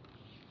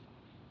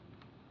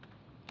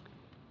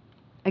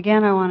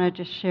 Again, I want to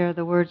just share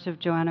the words of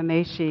Joanna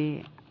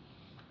Macy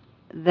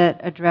that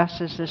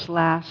addresses this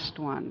last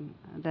one,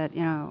 that,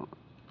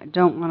 I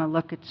don't want to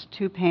look, it's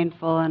too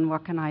painful, and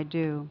what can I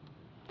do?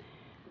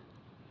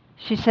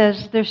 She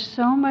says, there's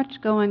so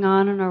much going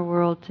on in our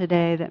world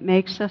today that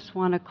makes us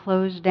want to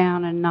close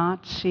down and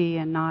not see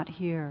and not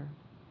hear.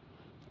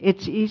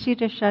 It's easy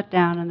to shut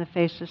down in the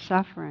face of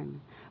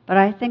suffering, but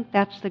I think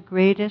that's the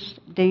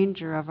greatest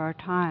danger of our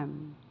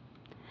time.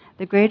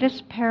 The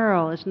greatest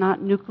peril is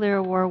not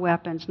nuclear war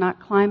weapons, not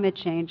climate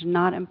change,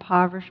 not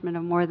impoverishment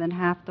of more than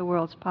half the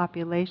world's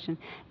population.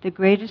 The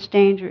greatest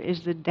danger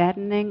is the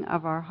deadening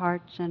of our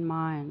hearts and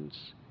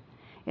minds.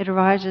 It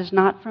arises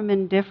not from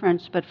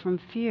indifference, but from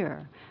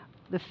fear.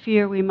 The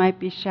fear we might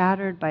be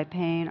shattered by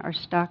pain or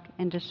stuck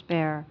in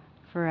despair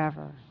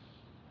forever.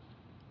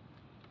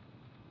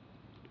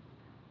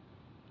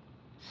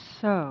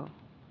 So,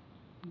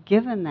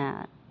 given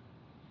that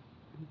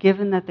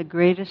the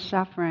greatest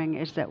suffering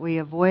is that we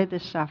avoid the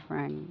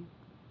suffering,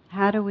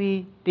 how do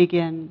we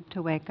begin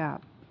to wake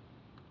up?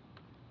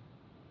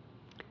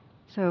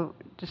 So,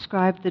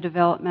 describe the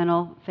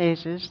developmental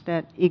phases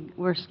that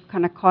we're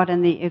kind of caught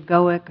in the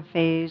egoic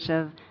phase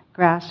of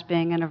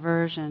grasping and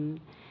aversion.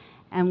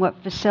 And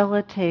what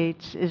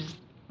facilitates is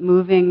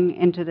moving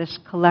into this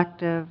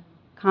collective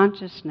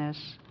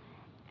consciousness,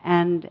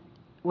 and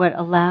what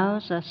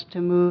allows us to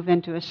move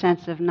into a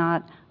sense of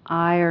not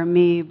I or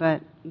me,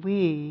 but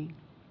we,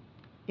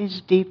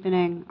 is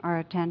deepening our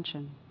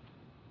attention,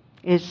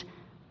 is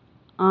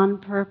on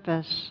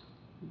purpose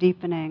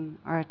deepening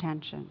our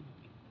attention.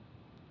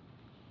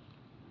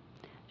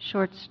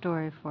 Short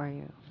story for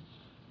you.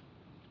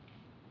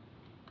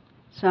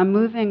 So I'm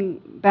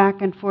moving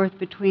back and forth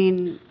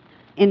between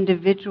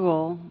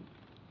individual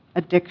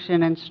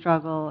addiction and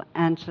struggle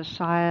and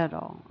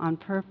societal on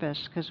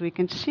purpose, because we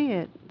can see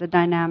it, the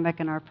dynamic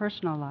in our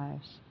personal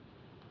lives.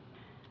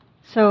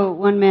 So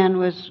one man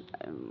was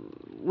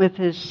with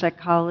his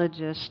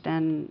psychologist,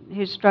 and he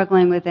was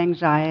struggling with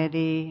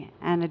anxiety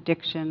and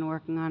addiction,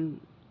 working on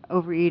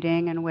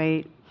overeating and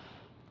weight,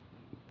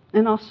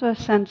 and also a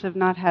sense of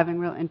not having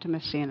real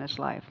intimacy in his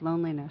life,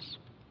 loneliness.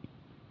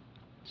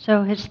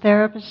 So his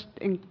therapist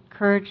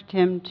encouraged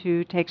him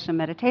to take some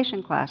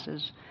meditation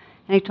classes,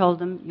 and he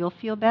told him, you'll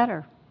feel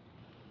better.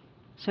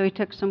 So he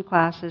took some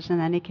classes, and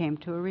then he came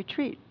to a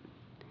retreat.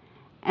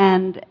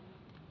 And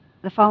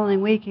the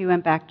following week, he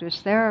went back to his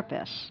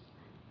therapist,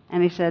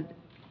 and he said,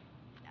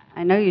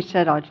 I know you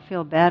said I'd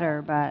feel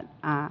better, but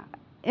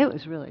it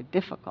was really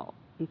difficult.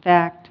 In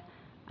fact,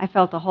 I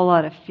felt a whole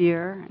lot of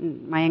fear,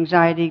 and my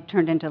anxiety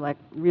turned into like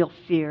real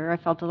fear. I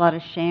felt a lot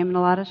of shame and a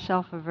lot of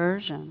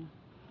self-aversion.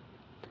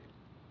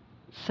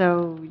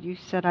 So you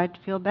said I'd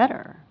feel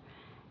better.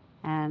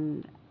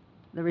 And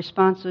the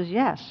response was,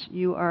 yes,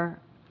 you are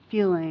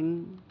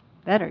feeling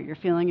better. You're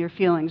feeling your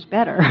feelings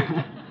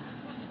better.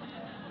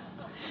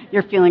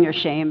 You're feeling your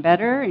shame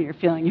better, and you're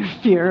feeling your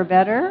fear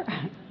better.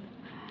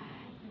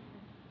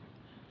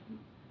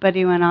 But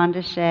he went on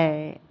to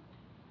say,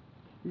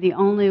 the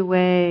only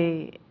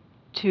way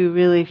to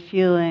really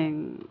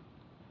feeling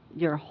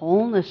your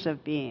wholeness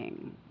of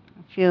being,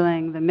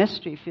 feeling the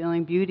mystery,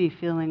 feeling beauty,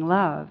 feeling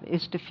love,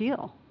 is to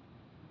feel.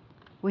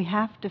 We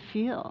have to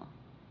feel.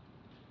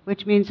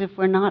 Which means if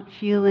we're not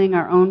feeling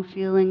our own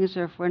feelings,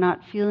 or if we're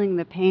not feeling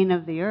the pain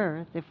of the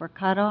earth, if we're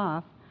cut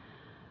off,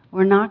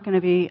 we're not going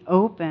to be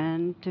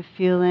open to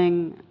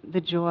feeling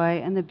the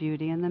joy and the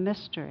beauty and the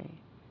mystery.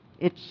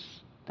 The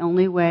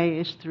only way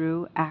is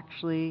through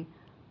actually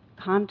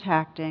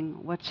contacting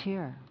what's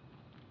here,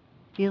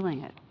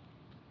 feeling it.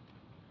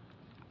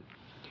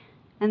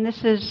 And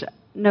this is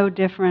no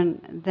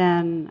different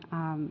than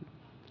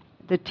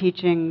the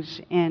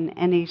teachings in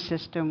any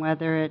system,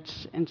 whether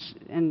it's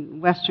in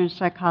Western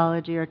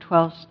psychology or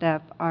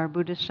 12-step or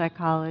Buddhist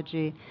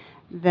psychology,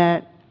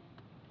 that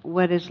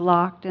what is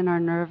locked in our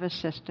nervous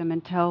system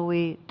until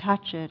we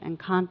touch it and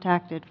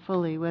contact it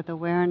fully with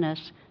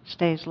awareness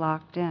stays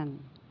locked in.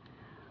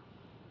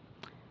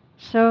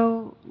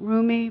 So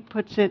Rumi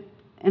puts it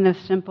in a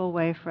simple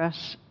way for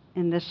us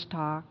in this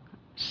talk.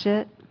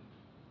 Sit,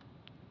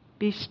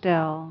 be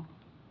still,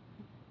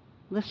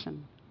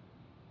 listen.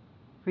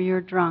 For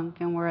you're drunk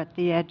and we're at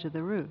the edge of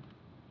the roof.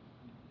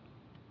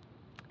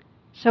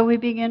 So we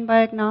begin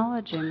by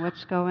acknowledging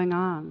what's going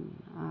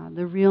on,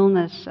 the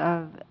realness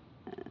of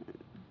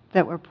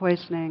that we're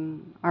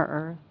poisoning our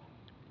earth,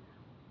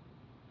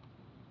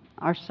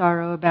 our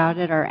sorrow about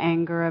it, our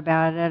anger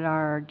about it,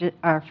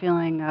 our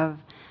feeling of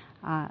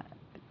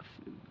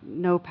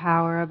no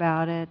power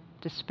about it,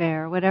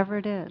 despair, whatever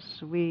it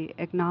is, we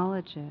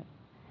acknowledge it.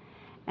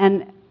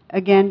 And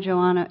again,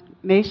 Joanna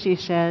Macy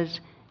says,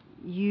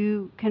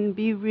 you can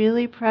be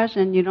really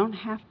present. You don't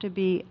have to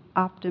be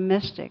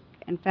optimistic.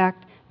 In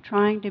fact,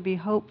 trying to be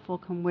hopeful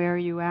can wear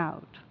you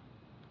out.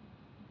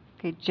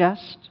 Okay,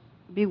 just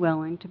be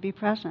willing to be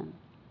present.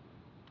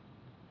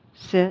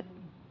 Sit,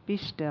 be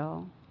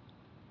still,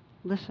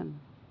 listen.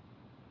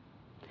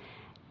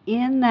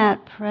 In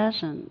that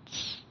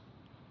presence,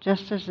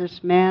 just as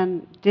this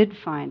man did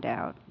find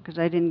out, because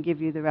I didn't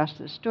give you the rest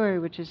of the story,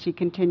 which is he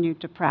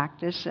continued to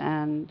practice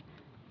and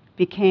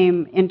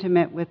became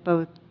intimate with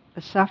both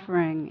the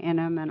suffering in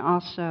him and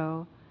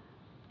also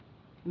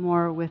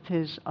more with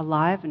his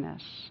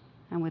aliveness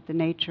and with the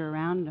nature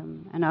around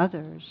him and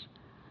others.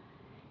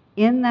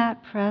 In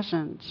that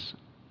presence,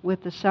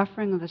 with the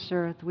suffering of this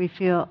earth, we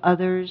feel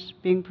others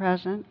being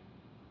present,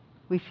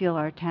 we feel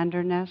our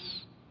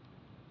tenderness,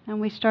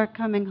 and we start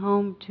coming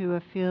home to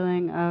a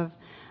feeling of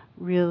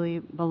really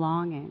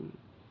belonging.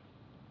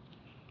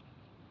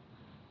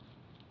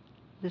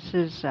 This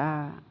is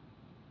a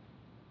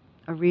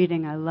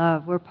reading I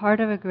love. We're part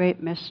of a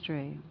great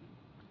mystery.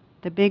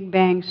 The Big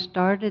Bang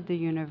started the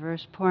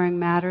universe, pouring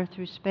matter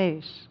through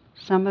space.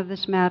 Some of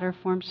this matter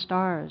formed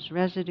stars.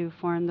 Residue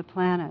formed the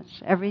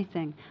planets.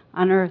 Everything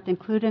on Earth,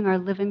 including our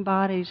living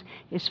bodies,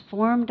 is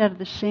formed out of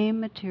the same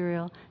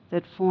material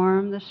that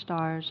formed the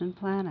stars and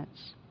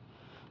planets.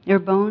 Your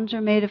bones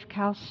are made of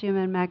calcium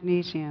and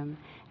magnesium,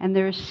 and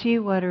there is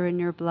seawater in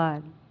your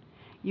blood.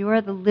 You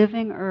are the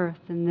living Earth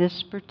in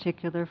this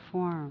particular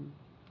form.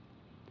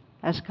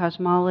 As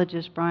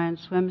cosmologist Brian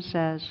Swim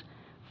says,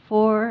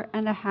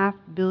 4.5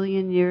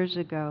 billion years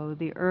ago,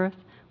 the Earth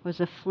was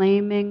a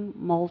flaming,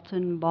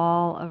 molten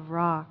ball of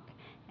rock,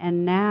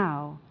 and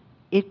now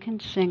it can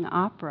sing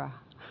opera.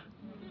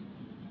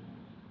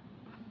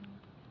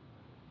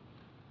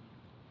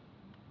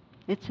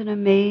 It's an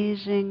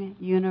amazing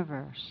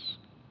universe.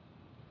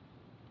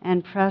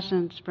 And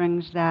presence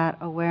brings that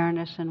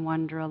awareness and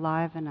wonder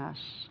alive in us.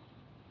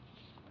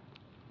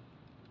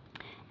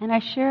 And I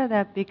share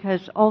that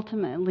because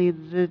ultimately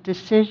the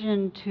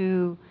decision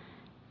to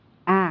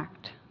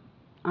act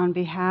on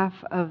behalf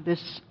of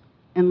this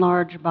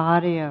enlarged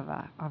body of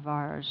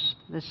ours,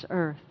 this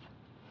earth,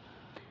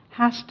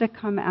 has to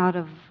come out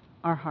of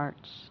our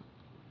hearts.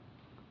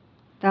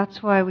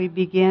 That's why we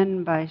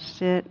begin by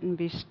sit and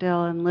be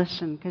still and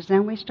listen, because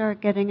then we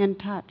start getting in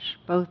touch,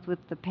 both with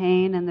the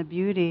pain and the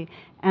beauty,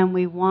 and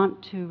we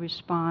want to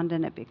respond,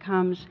 and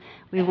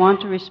we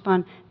want to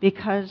respond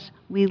because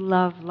we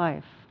love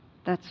life.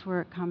 That's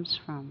where it comes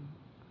from.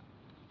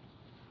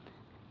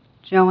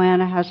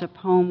 Joanna has a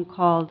poem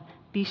called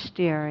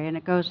Bestiary, and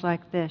it goes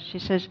like this. She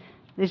says,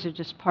 these are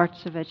just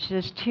parts of it. She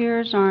says,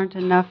 tears aren't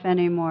enough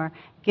anymore.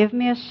 Give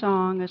me a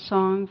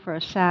song for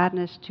a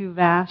sadness too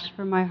vast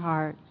for my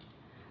heart,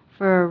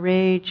 for a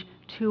rage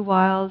too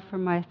wild for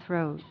my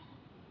throat.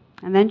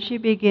 And then she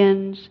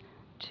begins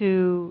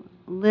to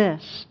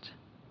list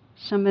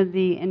some of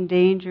the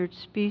endangered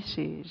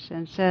species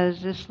and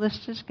says, this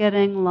list is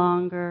getting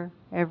longer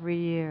every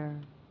year.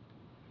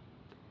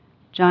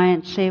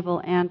 Giant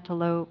sable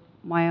antelope,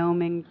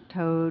 Wyoming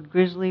toad,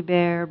 grizzly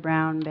bear,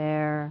 brown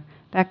bear,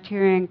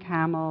 Bactrian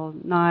camel,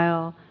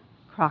 Nile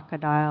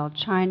crocodile,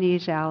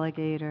 Chinese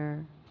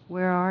alligator.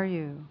 Where are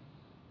you?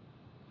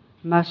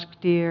 Musk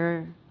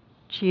deer,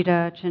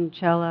 cheetah,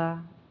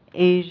 chinchilla,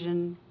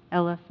 Asian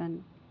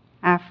elephant,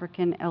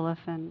 African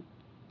elephant,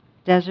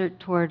 desert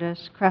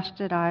tortoise,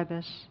 crested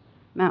ibis,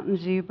 mountain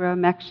zebra,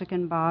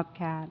 Mexican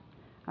bobcat,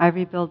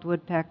 ivory-billed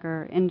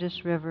woodpecker,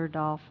 Indus River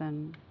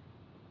dolphin.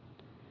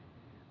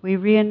 We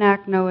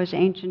reenact Noah's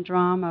ancient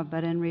drama,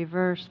 but in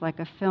reverse, like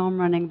a film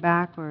running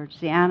backwards,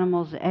 the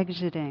animals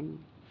exiting,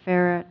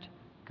 ferret,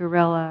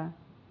 gorilla,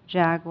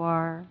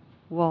 jaguar,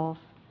 wolf.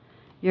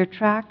 Your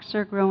tracks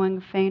are growing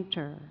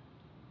fainter.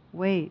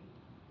 Wait,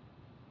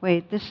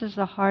 this is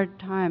a hard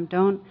time.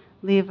 Don't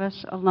leave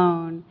us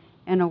alone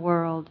in a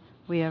world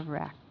we have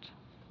wrecked.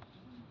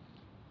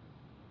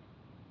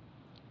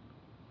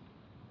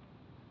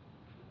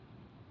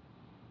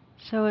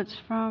 So it's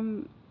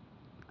from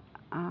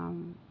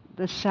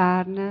the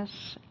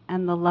sadness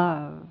and the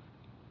love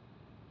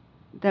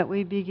that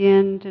we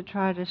begin to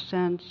try to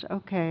sense,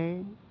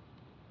 okay,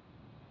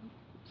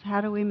 how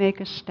do we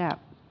make a step?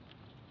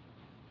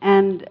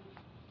 And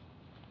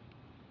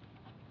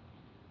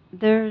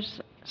there's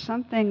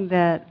something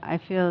that I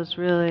feel is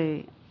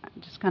really, I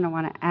just kind of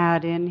want to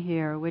add in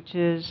here, which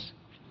is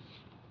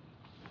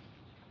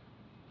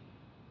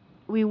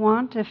we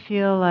want to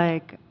feel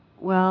like,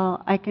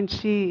 well, I can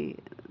see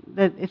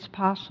that it's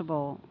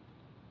possible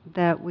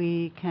that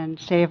we can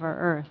save our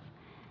earth.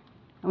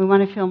 And we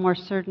want to feel more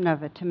certain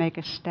of it to make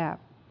a step.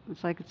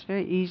 It's like it's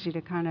very easy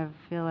to kind of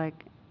feel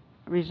like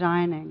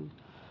resigning.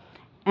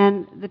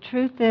 And the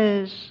truth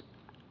is,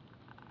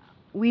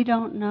 we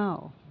don't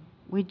know.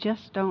 We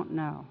just don't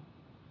know.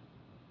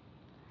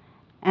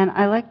 And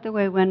I like the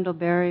way Wendell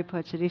Berry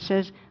puts it. He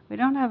says, we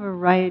don't have a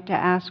right to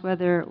ask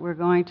whether we're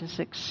going to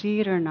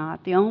succeed or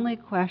not. The only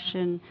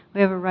question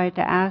we have a right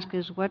to ask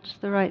is, what's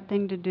the right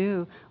thing to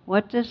do?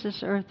 What does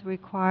this earth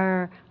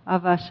require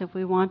of us if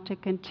we want to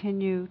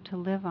continue to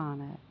live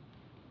on it?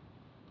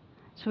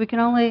 So we can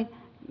only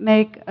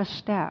make a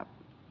step.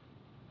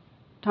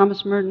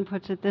 Thomas Merton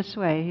puts it this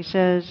way. He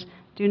says,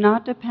 do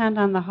not depend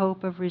on the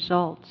hope of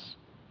results.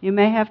 You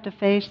may have to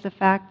face the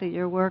fact that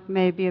your work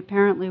may be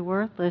apparently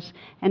worthless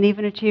and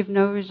even achieve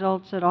no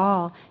results at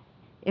all,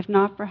 if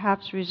not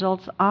perhaps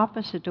results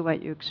opposite to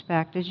what you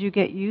expect. As you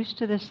get used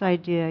to this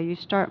idea, you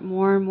start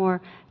more and more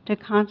to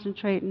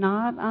concentrate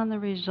not on the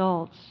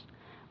results,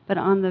 but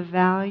on the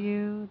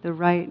value, the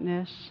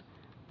rightness,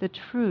 the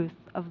truth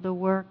of the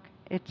work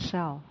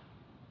itself.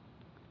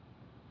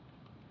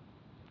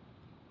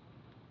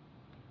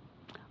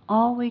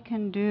 All we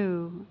can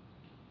do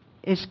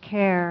is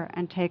care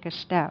and take a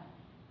step.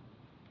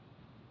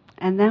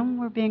 And then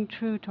we're being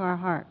true to our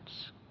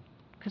hearts,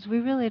 because we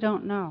really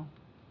don't know.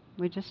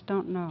 We just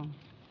don't know.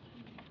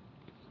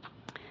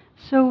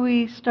 So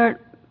we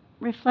start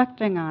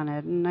reflecting on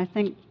it, and I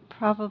think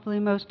probably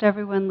most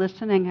everyone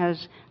listening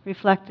has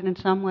reflected in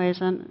some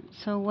ways on,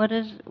 so what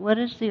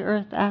is the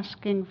earth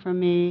asking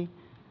from me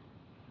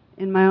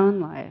in my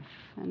own life?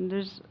 And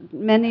there's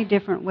many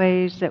different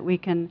ways that we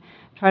can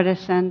try to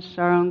sense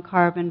our own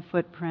carbon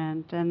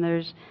footprint, and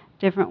there's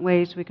different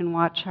ways we can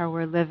watch how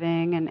we're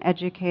living and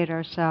educate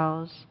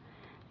ourselves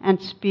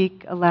and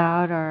speak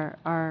aloud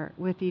our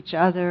with each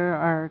other,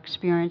 our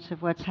experience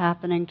of what's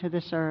happening to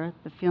this earth,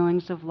 the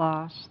feelings of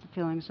loss, the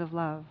feelings of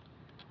love.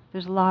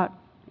 There's a lot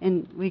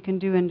we can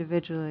do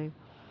individually.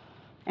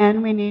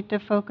 And we need to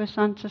focus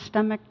on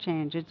systemic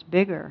change. It's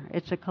bigger.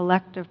 It's a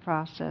collective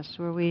process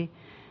where we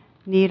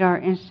need our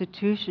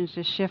institutions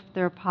to shift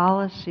their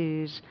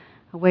policies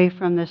away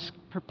from this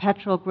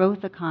perpetual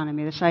growth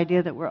economy, this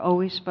idea that we're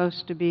always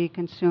supposed to be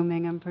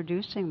consuming and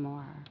producing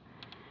more,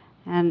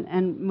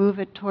 and move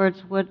it towards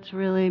what's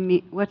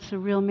the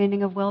real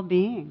meaning of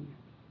well-being.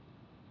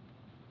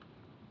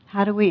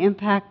 How do we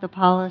impact the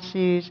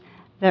policies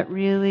that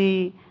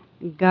really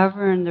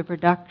govern the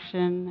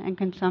production and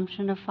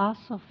consumption of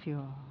fossil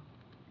fuel?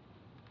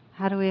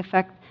 How do we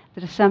affect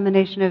the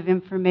dissemination of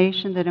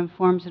information that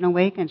informs and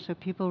awakens so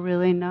people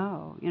really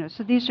know?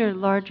 So these are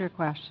larger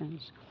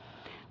questions.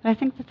 But I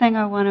think the thing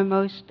I want to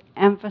most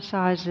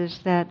emphasize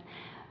is that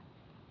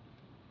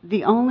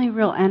the only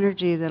real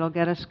energy that'll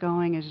get us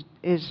going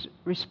is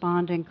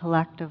responding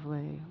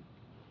collectively.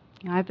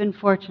 I've been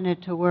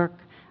fortunate to work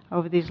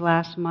over these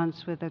last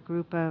months with a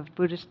group of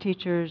Buddhist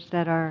teachers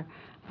that are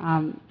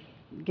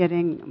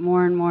getting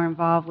more and more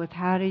involved with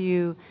how do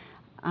you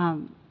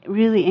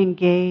really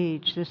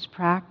engage this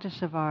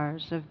practice of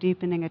ours of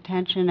deepening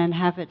attention and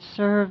have it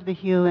serve the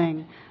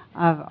healing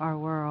of our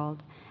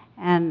world,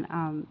 and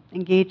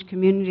engage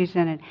communities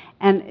in it.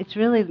 And it's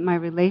really my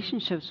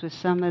relationships with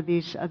some of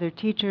these other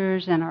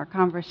teachers and our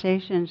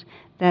conversations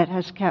that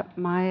has kept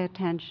my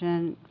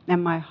attention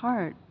and my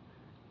heart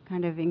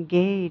kind of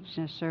engaged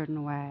in a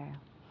certain way.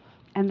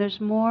 And there's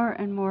more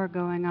and more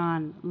going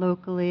on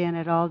locally and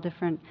at all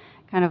different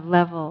kind of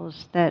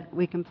levels that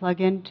we can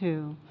plug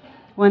into.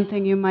 One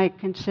thing you might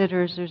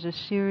consider is there's a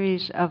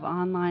series of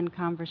online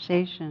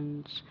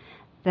conversations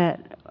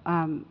that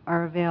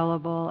are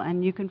available,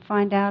 and you can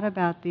find out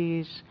about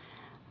these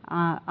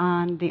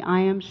on the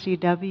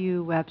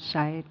IMCW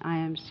website,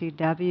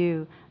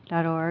 imcw.org,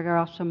 or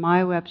also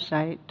my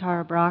website,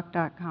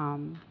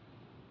 tarabrach.com.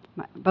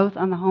 Both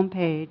on the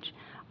homepage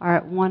are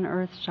at One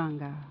Earth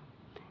Sangha.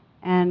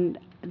 And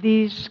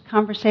these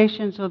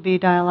conversations will be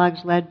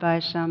dialogues led by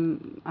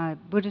some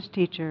Buddhist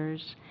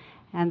teachers,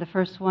 and the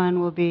first one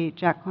will be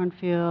Jack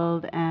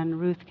Kornfield and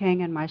Ruth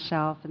King and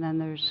myself, and then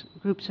there's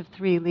groups of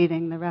 3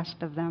 leading the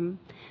rest of them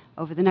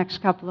over the next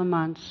couple of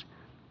months.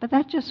 But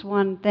that's just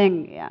one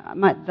thing.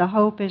 The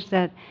hope is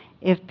that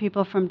if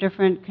people from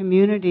different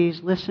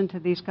communities listen to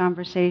these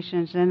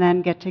conversations and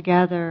then get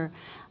together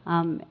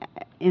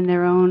in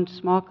their own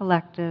small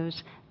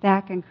collectives,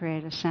 that can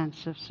create a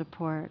sense of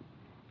support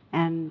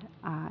and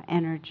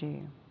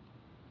energy.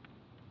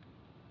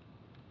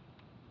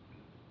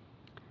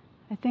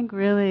 I think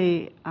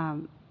really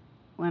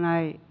when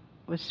I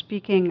was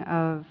speaking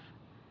of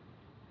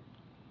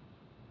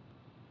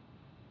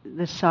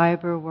the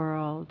cyber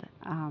world,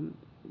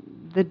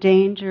 the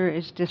danger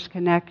is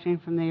disconnecting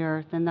from the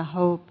earth, and the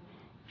hope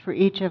for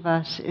each of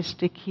us is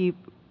to keep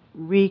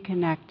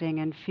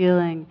reconnecting and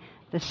feeling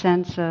the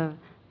sense of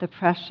the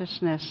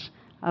preciousness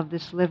of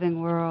this living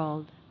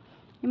world.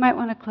 You might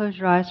want to close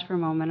your eyes for a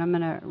moment. I'm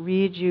going to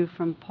read you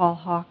from Paul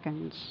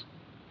Hawkins.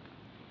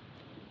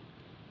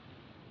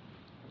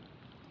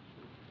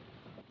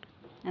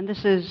 And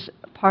this is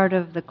part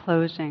of the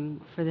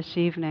closing for this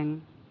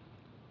evening.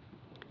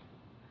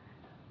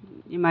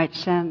 You might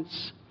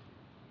sense,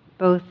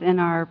 both in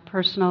our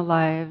personal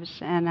lives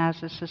and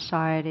as a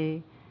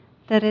society,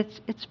 that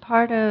it's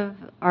part of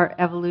our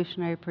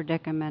evolutionary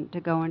predicament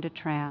to go into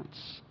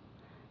trance.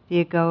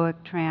 The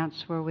egoic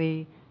trance, where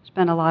we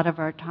spend a lot of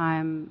our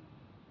time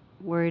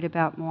worried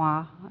about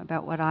moi,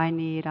 about what I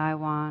need, I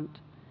want,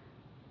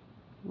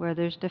 where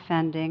there's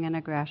defending and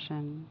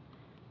aggression.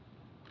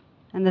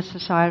 And the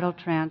societal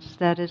trance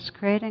that is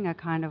creating a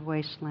kind of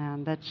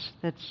wasteland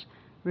that's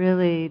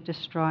really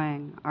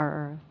destroying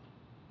our earth.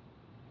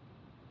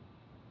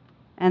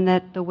 And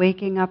that the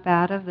waking up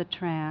out of the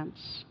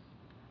trance,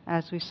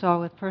 as we saw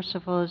with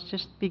Percival, is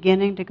just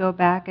beginning to go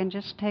back and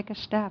just take a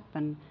step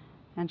and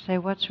say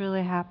what's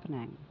really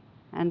happening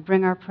and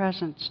bring our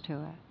presence to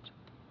it.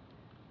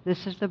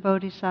 This is the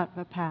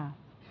Bodhisattva path.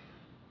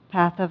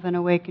 Path of an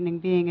awakening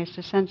being is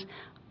to sense,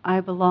 I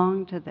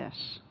belong to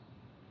this.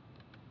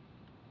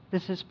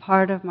 This is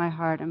part of my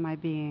heart and my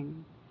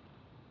being.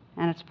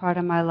 And it's part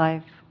of my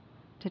life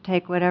to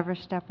take whatever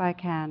step I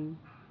can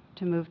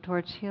to move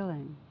towards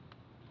healing.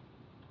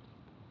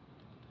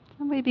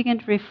 And we begin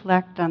to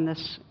reflect on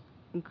this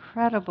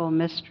incredible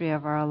mystery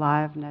of our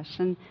aliveness.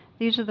 And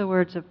these are the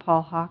words of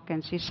Paul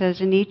Hawkins. He says,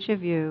 in each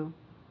of you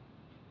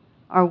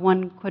are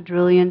 1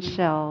 quadrillion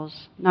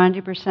cells,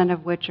 90%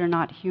 of which are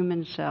not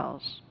human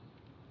cells.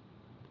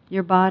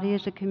 Your body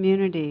is a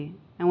community,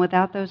 and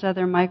without those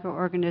other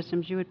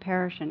microorganisms, you would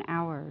perish in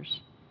hours.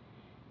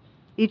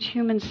 Each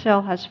human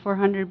cell has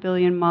 400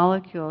 billion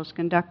molecules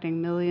conducting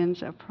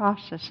millions of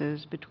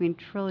processes between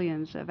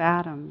trillions of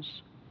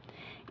atoms.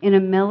 In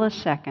a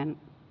millisecond,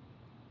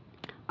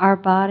 our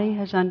body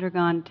has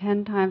undergone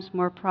 10 times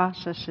more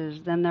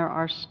processes than there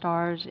are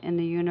stars in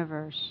the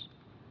universe.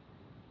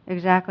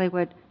 Exactly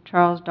what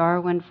Charles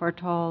Darwin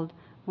foretold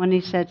when he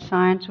said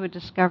science would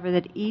discover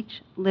that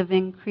each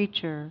living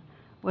creature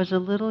was a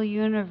little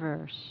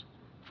universe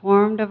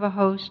formed of a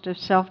host of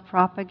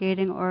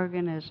self-propagating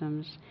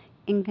organisms,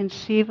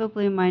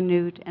 inconceivably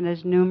minute and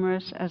as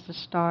numerous as the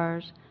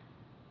stars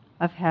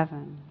of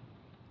heaven.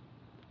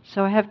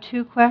 So I have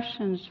 2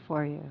 questions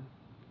for you.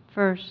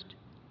 First,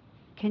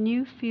 can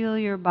you feel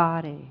your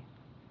body?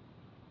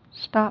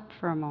 Stop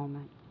for a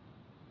moment.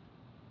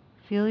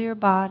 Feel your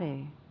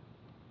body.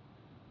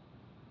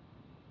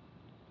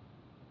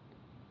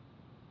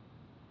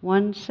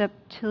 1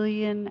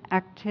 septillion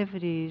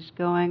activities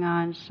going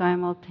on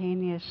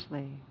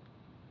simultaneously.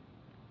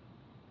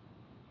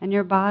 And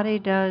your body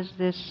does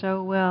this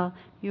so well,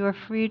 you are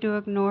free to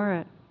ignore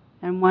it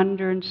and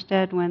wonder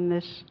instead when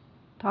this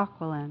talk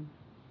will end.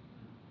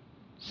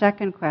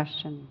 Second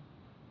question,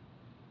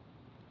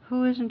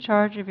 who is in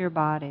charge of your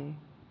body?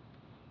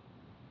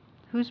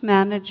 Who's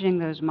managing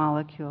those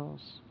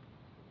molecules?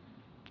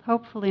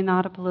 Hopefully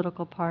not a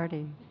political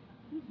party.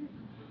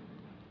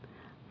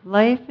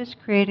 Life is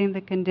creating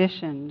the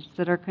conditions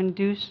that are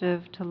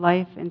conducive to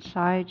life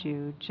inside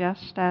you,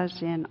 just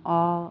as in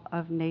all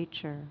of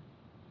nature.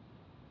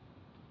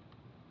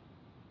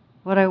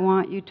 What I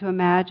want you to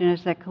imagine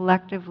is that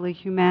collectively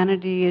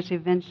humanity is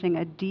evincing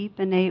a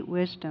deep innate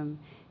wisdom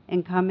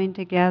in coming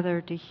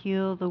together to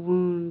heal the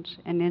wounds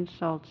and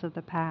insults of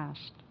the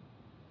past.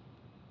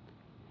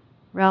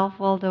 Ralph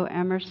Waldo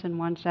Emerson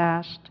once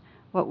asked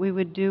what we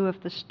would do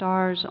if the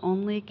stars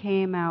only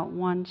came out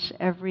once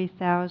every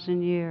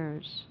 1,000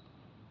 years.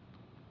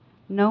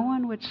 No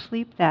one would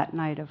sleep that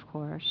night, of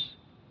course.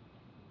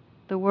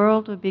 The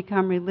world would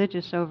become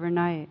religious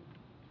overnight.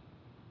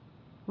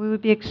 We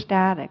would be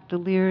ecstatic,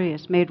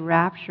 delirious, made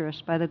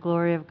rapturous by the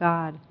glory of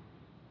God.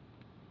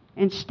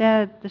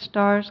 Instead, the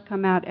stars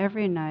come out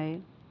every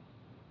night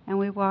and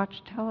we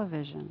watch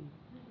television.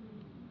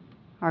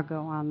 Or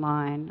go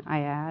online, I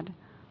add.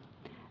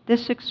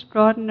 This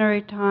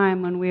extraordinary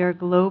time when we are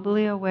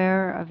globally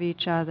aware of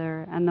each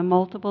other and the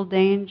multiple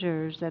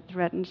dangers that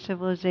threaten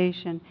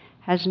civilization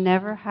has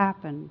never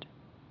happened,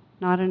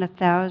 not in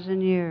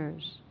 1,000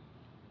 years.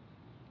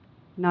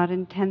 not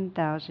in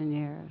 10,000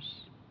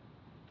 years.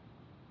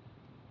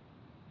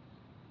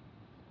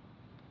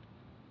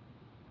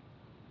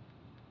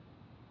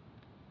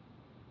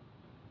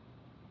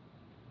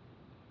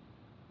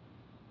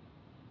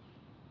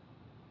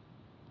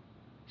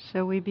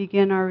 So we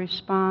begin our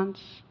response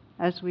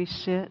as we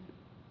sit,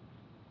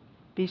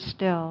 be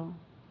still,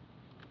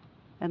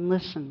 and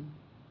listen.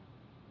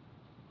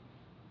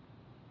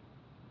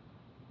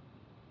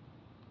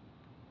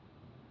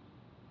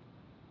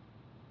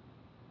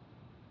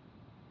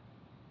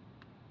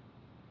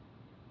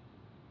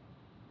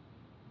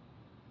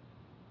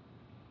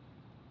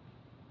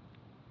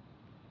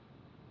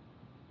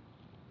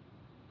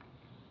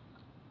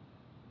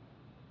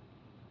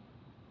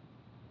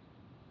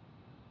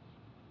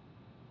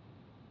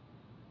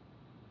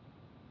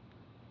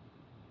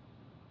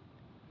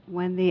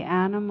 When the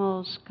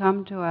animals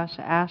come to us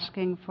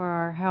asking for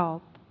our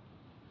help,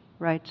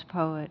 writes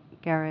poet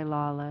Gary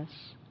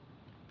Lawless,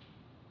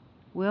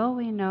 will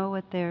we know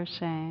what they're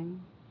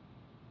saying?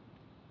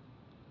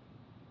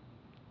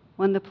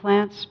 When the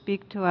plants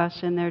speak to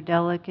us in their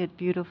delicate,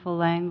 beautiful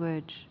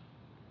language,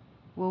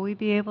 will we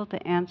be able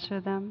to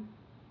answer them?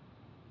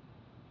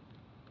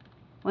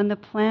 When the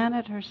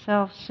planet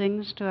herself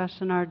sings to us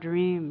in our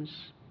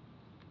dreams,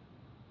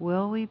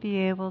 will we be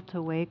able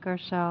to wake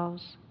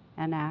ourselves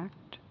and act?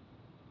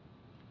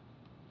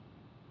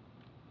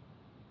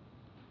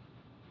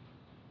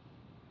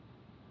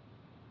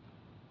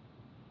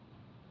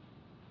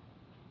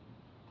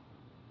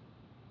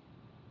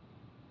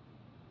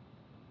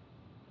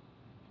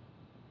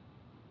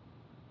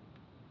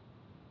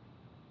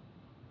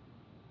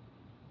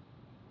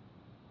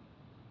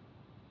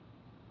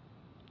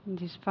 In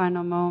these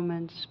final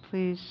moments,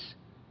 please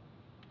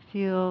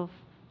feel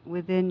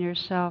within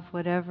yourself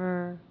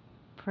whatever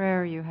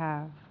prayer you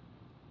have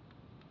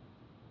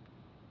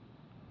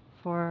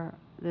for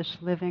this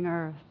living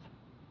earth,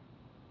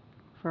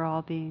 for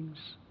all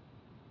beings.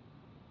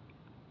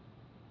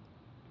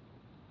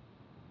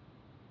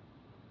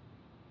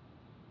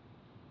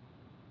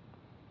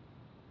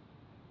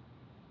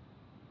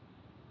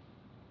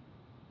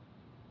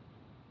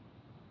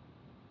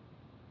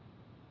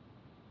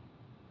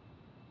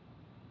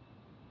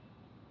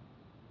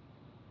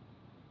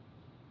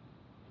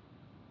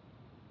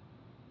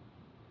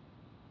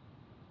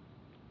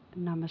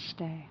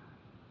 Namaste.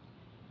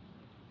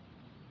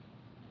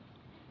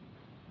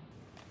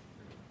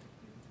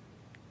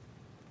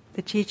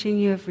 The teaching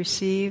you have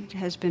received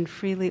has been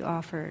freely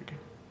offered.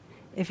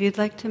 If you'd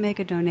like to make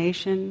a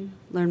donation,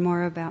 learn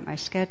more about my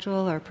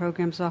schedule or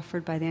programs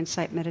offered by the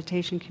Insight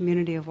Meditation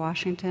Community of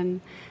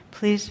Washington,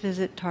 please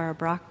visit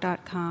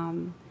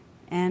tarabrach.com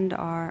and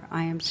or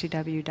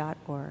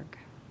imcw.org.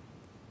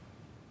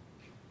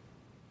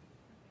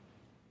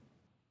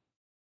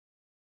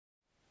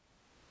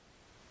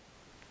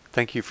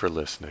 Thank you for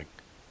listening.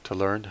 To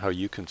learn how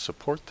you can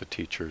support the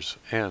teachers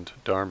and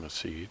Dharma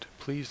Seed,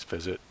 please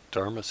visit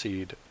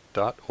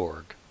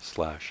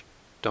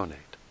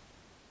dharmaseed.org/donate.